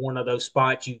feel of one of those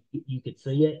spots you could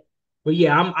see it. But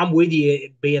yeah, I'm with you.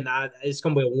 It's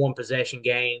going to be a one possession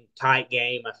game, tight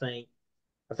game. I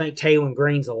think Taylor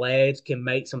Green's legs can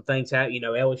make some things happen.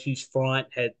 LSU's front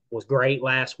was great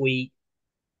last week,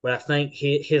 but I think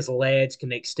his legs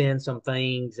can extend some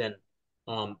things. And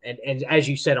as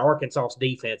you said, Arkansas's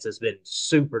defense has been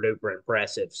super duper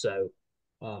impressive. So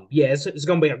yeah, it's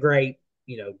going to be a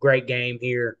great game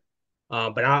here.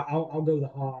 But I'll go the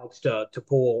Hogs to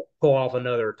pull off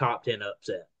another top 10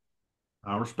 upset.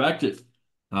 I respect it.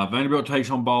 Vanderbilt takes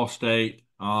on Ball State.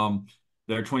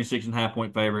 They're 26 and a half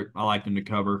point favorite. I like them to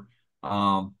cover.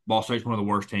 Ball State's one of the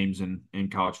worst teams in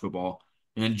college football.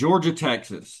 And then Georgia,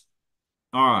 Texas.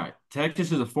 All right.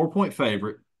 Texas is a 4 point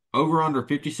favorite. Over under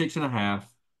 56 and a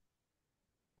half.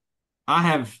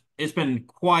 It's been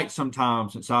quite some time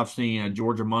since I've seen a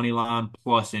Georgia money line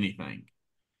plus anything.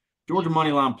 Georgia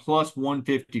money line plus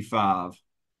 155.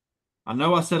 I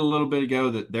know I said a little bit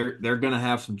ago that they're going to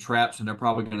have some traps and they're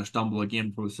probably going to stumble again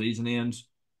before the season ends.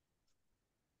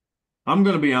 I'm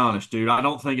going to be honest, dude. I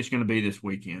don't think it's going to be this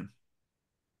weekend.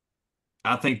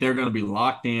 I think they're going to be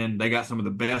locked in. They got some of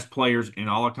the best players in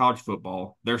all of college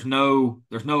football. There's no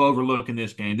overlooking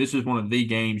this game. This is one of the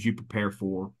games you prepare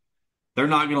for. They're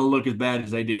not going to look as bad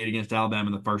as they did against Alabama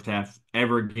in the first half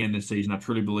ever again this season. I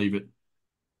truly believe it.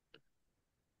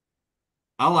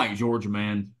 I like Georgia,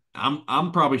 man.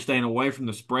 I'm probably staying away from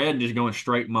the spread and just going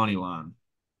straight money line.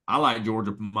 I like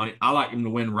Georgia money. I like them to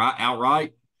win right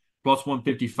outright. Plus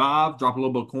 155. Drop a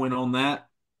little bit of coin on that.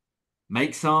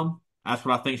 Make some. That's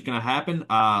what I think is going to happen.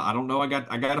 I don't know. I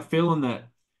got a feeling that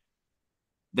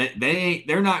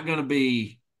they're not going to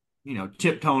be,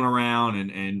 tiptoeing around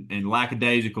and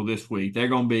lackadaisical this week. They're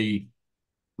going to be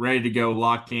ready to go,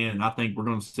 locked in. I think we're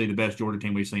going to see the best Georgia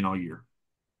team we've seen all year.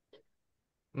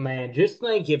 Man, just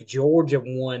think if Georgia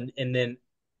won and then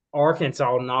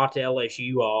Arkansas knocked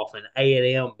LSU off and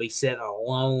A&M be sitting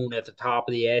alone at the top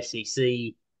of the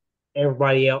SEC,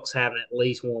 everybody else having at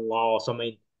least one loss. I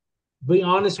mean, be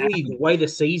honest with you, the way the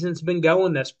season's been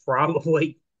going, that's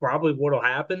probably what'll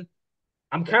happen.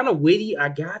 I'm kind of with you. I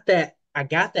got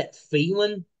that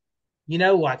feeling,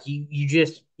 like you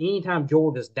just anytime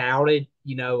Georgia's doubted,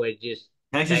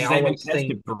 Texas they is ain't been always seem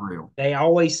tested for real. they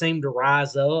always seem to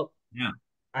rise up. Yeah.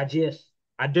 I just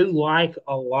I do like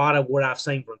a lot of what I've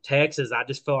seen from Texas. I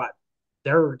just feel like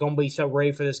they're going to be so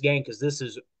ready for this game because this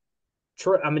is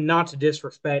true. I mean, not to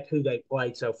disrespect who they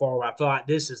played so far, but I feel like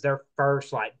this is their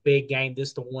first like big game. This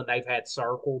is the one they've had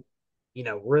circled,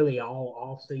 really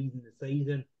all season to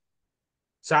season.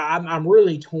 So I'm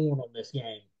really torn on this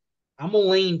game. I'm gonna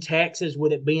lean Texas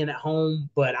with it being at home,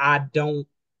 but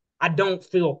I don't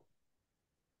feel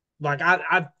like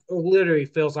I literally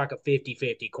feels like a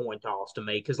 50-50 coin toss to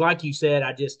me. Because like you said,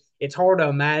 it's hard to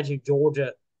imagine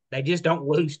Georgia. They just don't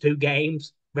lose two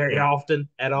games very Yeah, often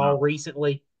at all no.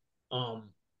 recently. Um,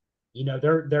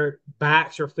 their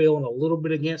backs are feeling a little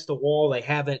bit against the wall. They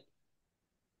haven't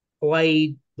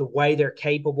played the way they're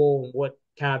capable and what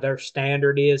kind of their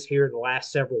standard is here in the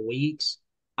last several weeks.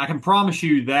 I can promise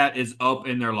you that is up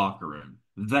in their locker room.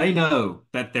 They know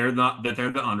that they're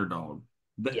the underdog.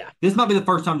 Yeah, This might be the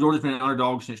first time Georgia's been an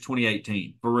underdog since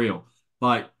 2018, for real.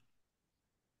 Like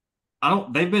I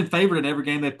don't they've been favored in every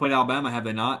game they've played Alabama, have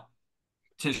they not?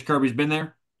 Since Kirby's been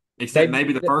there, except they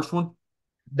maybe the first one.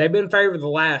 they've been favored the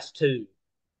last two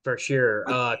for sure.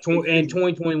 Like, In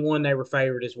 2021 they were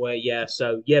favored as well. Yeah,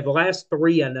 so yeah, the last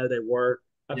three I know they were.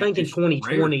 I yeah, think in it's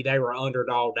rare. 2020 they were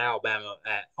underdog to Alabama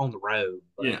on the road,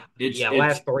 but Yeah, it's yeah, it's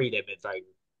last three they've been favored.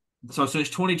 so since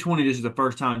 2020, this is the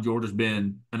first time Georgia's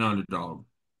been an underdog.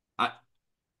 I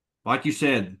like you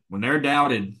said, when they're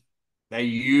doubted, they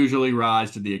usually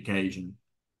rise to the occasion.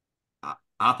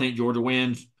 I think Georgia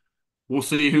wins. We'll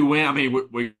see who wins. I mean,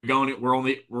 we're going. We're on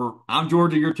the. We're. I'm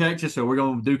Georgia. You're Texas, so we're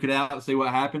going to duke it out and see what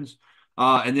happens.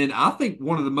 And then I think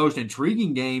one of the most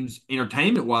intriguing games,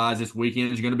 entertainment wise, this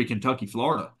weekend is going to be Kentucky,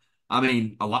 Florida. I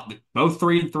mean, a lot. Both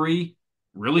 3-3,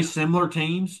 really Yeah, similar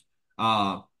teams.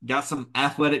 Got some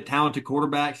athletic, talented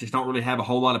quarterbacks. Just don't really have a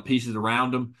whole lot of pieces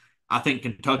around them. I think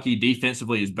Kentucky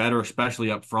defensively is better,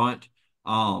 especially up front.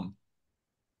 Um,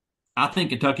 I think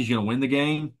Kentucky's going to win the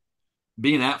game.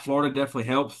 Being at Florida definitely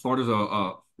helps. Florida's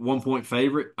a 1 point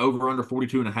favorite, over under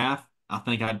 42.5. I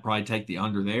think I'd probably take the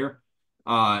under there.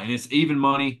 And it's even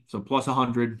money, so plus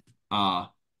 100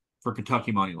 for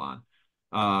Kentucky money line.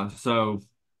 So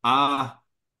I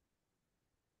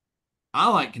I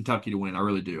like Kentucky to win. I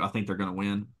really do. I think they're going to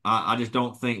win. I just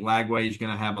don't think Lagway is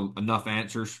going to have enough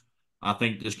answers. I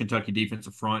think this Kentucky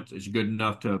defensive front is good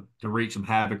enough to wreak some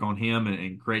havoc on him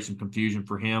and create some confusion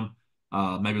for him.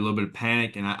 Maybe a little bit of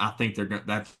panic, and I think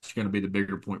that's going to be the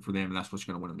bigger point for them, and that's what's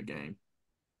going to win them the game.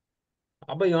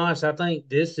 I'll be honest. I think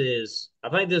this is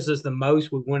the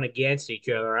most we went against each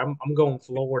other. I'm going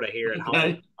Florida here at home.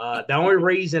 Okay. The only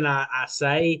reason I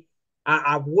say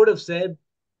I would have said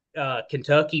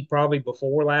Kentucky probably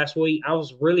before last week. I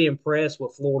was really impressed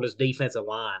with Florida's defensive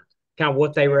line, kind of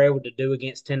what they were able to do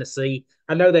against Tennessee.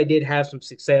 I know they did have some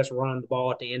success running the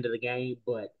ball at the end of the game,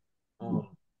 but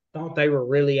thought they were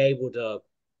really able to,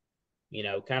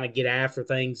 kind of get after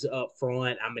things up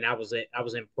front. I mean, I was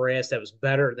impressed. That was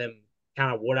better than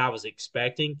kind of what I was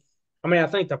expecting. I mean, I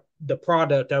think the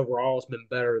product overall has been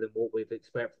better than what we've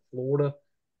expected for Florida.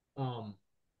 Um,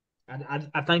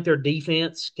 I think their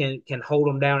defense can hold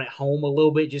them down at home a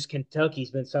little bit. Just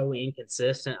Kentucky's been so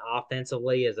inconsistent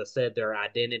offensively. As I said, their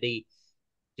identity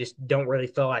just don't really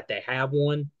feel like they have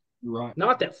one. You're right.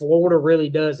 Not that Florida really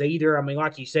does either. I mean,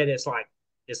 like you said, it's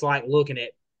like looking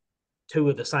at two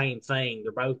of the same thing.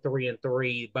 They're both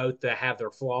 3-3, both that have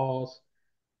their flaws.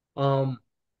 Um,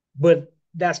 but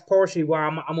that's partially why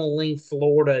I'm gonna lean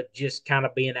Florida just kind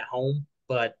of being at home.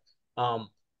 But um,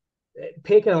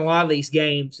 picking a lot of these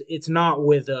games, it's not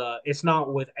with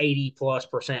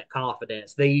 80+%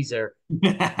 confidence. These are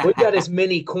we've got as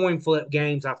many coin flip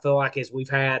games I feel like as we've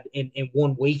had in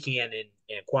one weekend in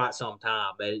quite some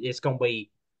time. But it's gonna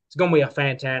be a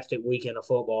fantastic weekend of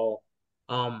football.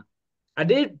 Um, I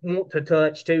did want to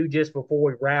touch too just before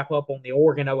we wrap up on the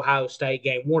Oregon Ohio State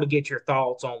game. Want to get your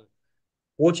thoughts on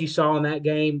what you saw in that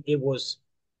game. It was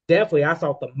definitely, I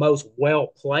thought, the most well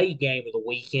played game of the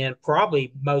weekend,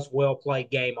 probably most well played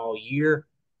game all year.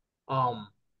 Um,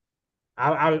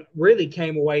 I really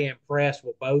came away impressed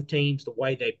with both teams, the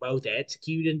way they both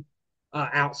executed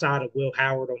outside of Will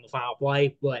Howard on the final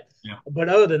play. Yeah. But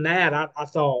other than that, I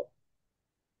thought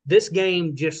this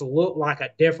game just looked like a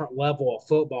different level of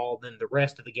football than the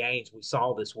rest of the games we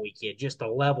saw this weekend. Just the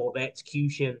level of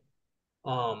execution.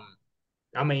 Um,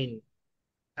 I mean,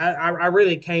 I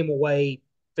really came away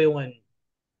feeling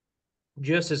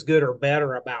just as good or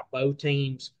better about both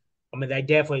teams. I mean, they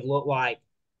definitely look like,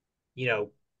 you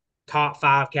know, top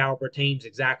five caliber teams,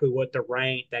 exactly what they're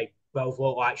ranked. They both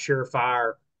look like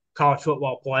surefire college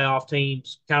football playoff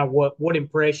teams. Kind of what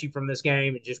impressed you from this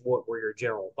game and just what were your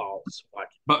general thoughts?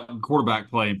 But quarterback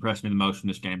play impressed me the most in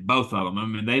this game. Both of them. I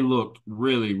mean, they looked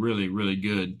really, really, really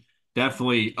good.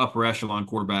 Definitely upper echelon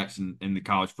quarterbacks in the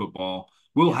college football.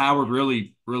 Will Yeah. Howard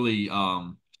really, really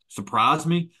surprised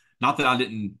me. Not that I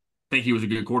didn't think he was a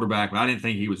good quarterback, but I didn't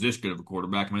think he was this good of a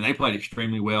quarterback. I mean, they played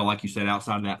extremely well, like you said,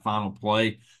 outside of that final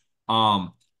play.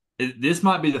 Um, this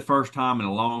might be the first time in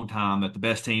a long time that the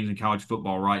best teams in college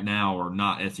football right now are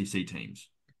not SEC teams.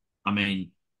 I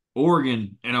mean,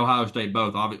 Oregon and Ohio State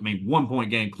both. I mean, 1 point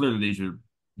game. Clearly, these are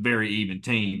very even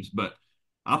teams, but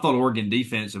I thought Oregon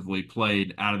defensively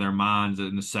played out of their minds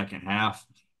in the second half.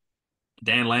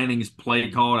 Dan Lanning's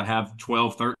play call to have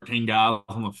 12, 13 guys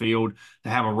on the field, to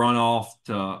have a runoff,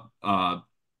 to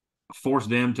force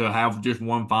them to have just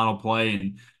one final play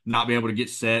and not be able to get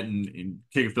set and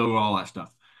kick a field goal, all that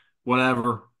stuff.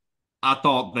 Whatever. I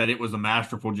thought that it was a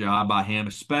masterful job by him,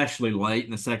 especially late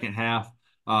in the second half.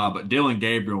 But Dylan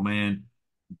Gabriel, man,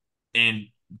 and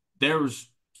there was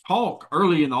talk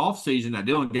early in the offseason that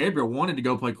Dylan Gabriel wanted to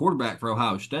go play quarterback for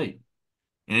Ohio State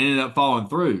and ended up falling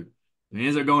through. And he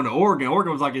ends up going to Oregon.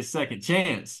 Oregon was like his second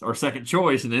chance or second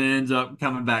choice, and then it ends up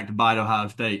coming back to bite Ohio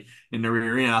State in the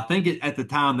rear end. I think at the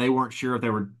time they weren't sure if they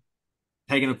were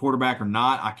taking a quarterback or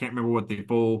not. I can't remember what the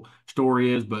full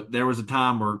story is, but there was a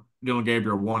time where Dylan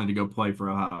Gabriel wanted to go play for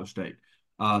Ohio State.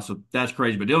 So that's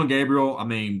crazy. But Dylan Gabriel, I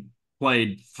mean,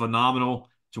 played phenomenal.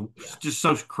 So Yeah. just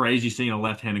so crazy seeing a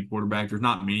left-handed quarterback. There's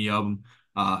not many of them.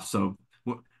 So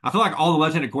I feel like all the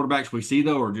left-handed quarterbacks we see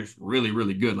though are just really,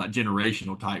 really good, like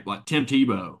generational type, like Tim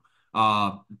Tebow,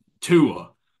 uh,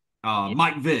 Tua, Yeah.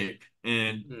 Mike Vick,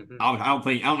 and Hmm. I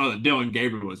don't know that Dylan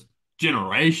Gabriel was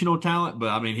generational talent, but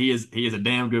I mean he is a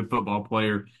damn good football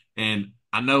player, and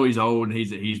I know he's old and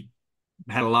he's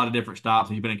had a lot of different stops.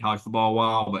 He's been in college football a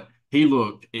while, but he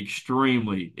looked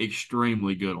extremely,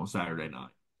 extremely good on Saturday night.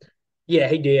 Yeah,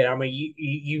 he did. I mean,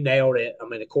 you nailed it. I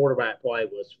mean, the quarterback play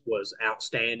was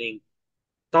outstanding.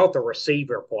 Thought the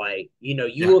receiver play. You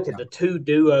Yeah, look at the two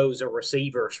duos of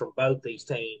receivers from both these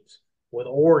teams with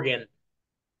Oregon.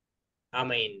 I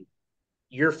mean,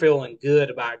 you're feeling good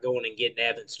about going and getting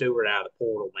Evan Stewart out of the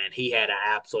portal, man. He had an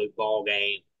absolute ball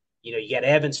game. You got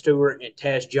Evan Stewart and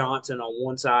Tess Johnson on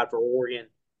one side for Oregon,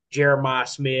 Jeremiah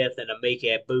Smith and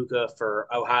Emeka Egbuka for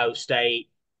Ohio State.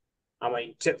 I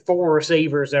mean, four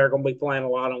receivers that are going to be playing a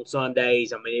lot on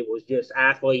Sundays. I mean, it was just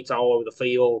athletes all over the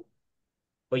field.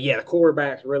 But yeah, the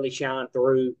quarterbacks really shined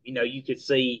through. You could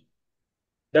see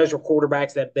those are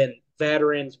quarterbacks that have been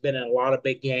veterans, been in a lot of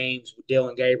big games.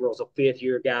 Dylan Gabriel's a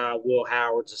fifth-year guy. Will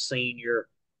Howard's a senior.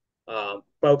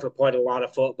 Both have played a lot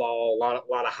of football, a lot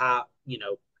of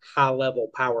high level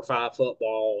Power Five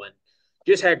football, and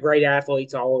just had great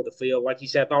athletes all over the field. Like you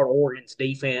said, I thought Oregon's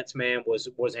defense, man, was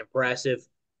impressive.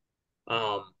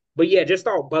 But yeah, just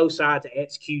thought both sides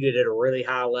executed at a really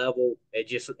high level.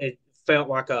 It felt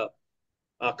like a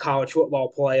college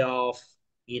football playoff,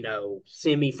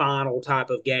 semifinal type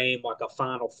of game, like a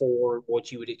Final Four,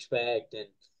 what you would expect. And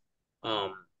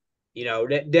um,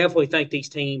 definitely think these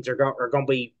teams are going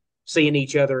to be seeing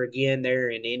each other again there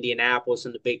in Indianapolis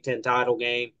in the Big Ten title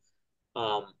game.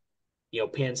 Um,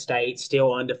 Penn State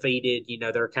still undefeated.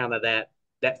 They're kind of that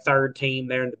third team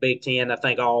there in the Big Ten. I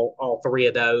think all three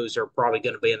of those are probably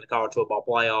going to be in the college football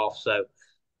playoff. So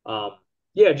um,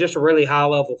 yeah, just a really high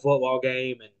level football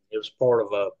game, and it was part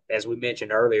of as we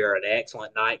mentioned earlier, an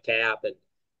excellent nightcap. And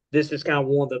this is kind of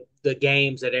one of the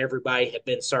games that everybody had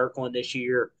been circling this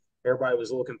year. Everybody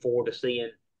was looking forward to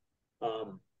seeing.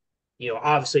 Um,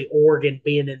 Obviously Oregon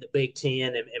being in the Big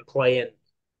Ten and playing,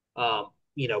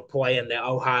 playing the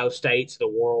Ohio States of the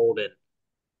world, and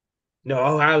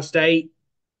Ohio State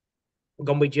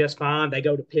going to be just fine. They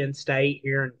go to Penn State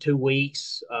here in 2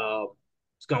 weeks.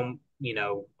 It's going,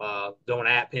 going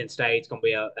at Penn State. It's going to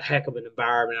be a heck of an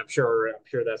environment. I'm sure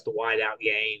that's the whiteout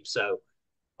game. So,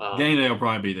 um, game day will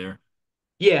probably be there.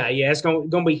 yeah, it's going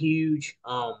to be huge.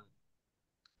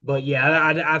 But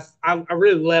yeah, I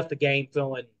really left the game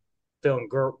feeling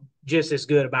just as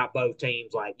good about both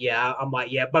teams. Like, yeah, I'm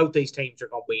like, yeah, both these teams are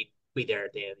going to be there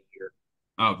at the end of the year.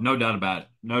 Oh, no doubt about it.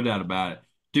 No doubt about it.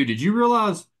 Dude, did you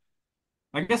realize?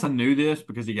 I guess I knew this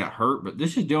because he got hurt, but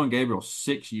this is Dylan Gabriel's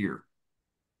 6th year.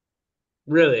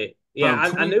 Really, yeah, So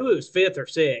I 20, knew it was fifth or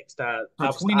sixth. so I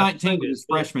 2019 assumed it was was his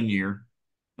fifth. freshman year,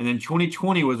 and then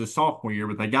 2020 was his sophomore year,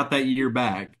 but they got that year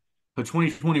back. So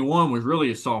 2021 was really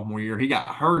his sophomore year. He got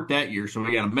hurt that year, so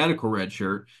he got a medical red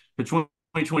shirt. But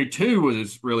 2022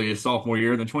 was really his sophomore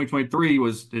year. Then 2023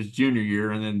 was his junior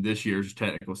year, and then this year's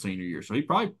technical senior year. So he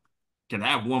probably could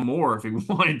have one more if he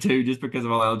wanted to, just because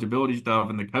of all the eligibility stuff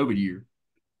and the COVID year.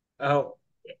 Oh,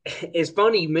 it's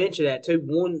funny you mentioned that too.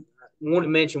 Want to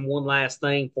mention one last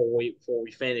thing before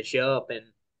we finish up, and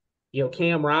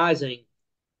Cam Rising,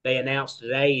 they announced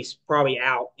today he's probably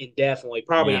out indefinitely,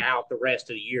 probably Yeah, out the rest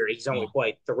of the year. He's only yeah,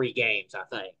 played 3 games, I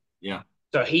think. yeah.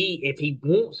 So if he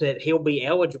wants it, he'll be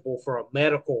eligible for a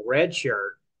medical red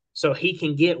shirt, so he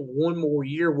can get one more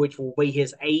year, which will be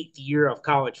his 8th year of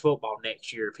college football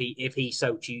next year if he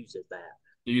so chooses that.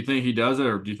 Do you think he does it,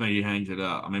 or do you think he hangs it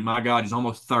up? I mean, my God, he's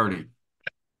almost 30.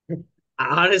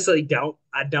 I honestly don't.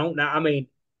 I don't know. I mean,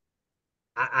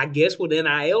 I guess with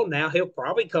NIL now, he'll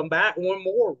probably come back one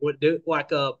more. Would do like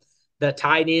the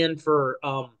tight end for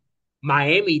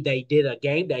Miami. They did a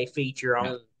game day feature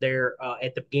Yeah, on there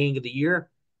at the beginning of the year.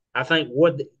 I think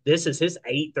what this is his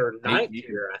eighth or eighth ninth year.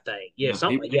 year. I think yeah, Yeah,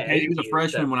 something he yeah, came. He eighth was a year.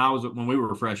 So freshman when we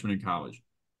were freshmen in college.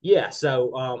 yeah,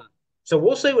 so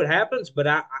we'll see what happens. But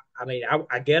I mean,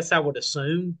 I guess I would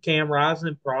assume Cam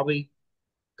Rising probably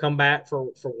come back for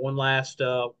one last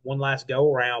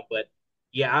go around. But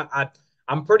yeah,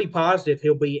 I'm pretty positive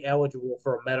he'll be eligible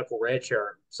for a medical red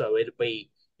shirt. So it'll be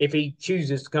if he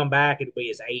chooses to come back, it'll be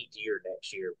his eighth year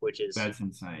next year, which is That's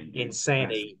insane, dude. That's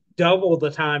insanity. Double the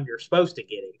time you're supposed to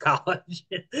get in college.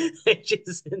 It's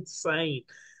just insane.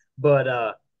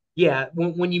 But yeah,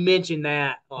 when you mentioned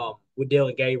that with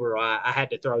Dylan Gabriel, I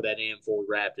had to throw that in before we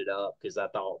wrapped it up because I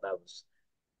thought that was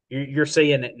you're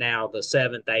seeing it now, the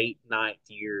seventh, eighth, ninth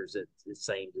years. It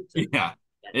seems it's yeah.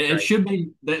 that's It crazy. should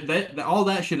be that all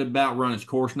that should about run its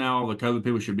course now. All the COVID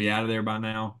people should be out of there by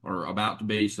now, or about to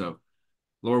be. So,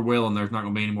 Lord willing, there's not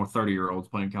going to be any more 30-year-olds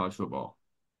playing college football.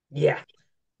 Yeah,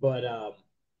 but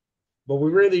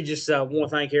we really just want to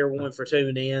thank everyone for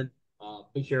tuning in.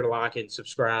 Be sure to like and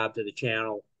subscribe to the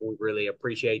channel. We really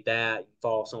appreciate that. You can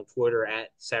follow us on Twitter at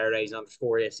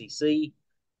Saturdays_SEC.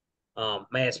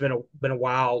 Man, it's been a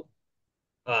wild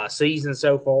season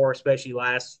so far, especially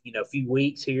last few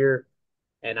weeks here.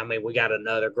 And I mean, we got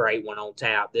another great one on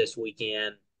tap this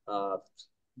weekend, uh,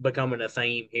 becoming a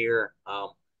theme here. I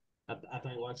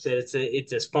think, like I said,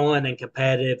 it's as fun and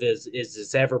competitive as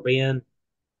it's ever been.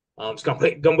 It's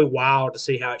gonna be wild to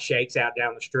see how it shakes out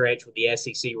down the stretch with the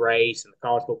SEC race and the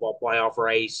college football playoff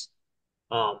race.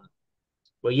 Um,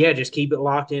 but yeah, just keep it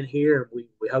locked in here. We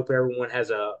hope everyone has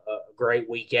a great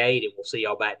week 8, and we'll see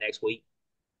y'all back next week.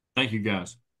 Thank you,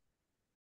 guys.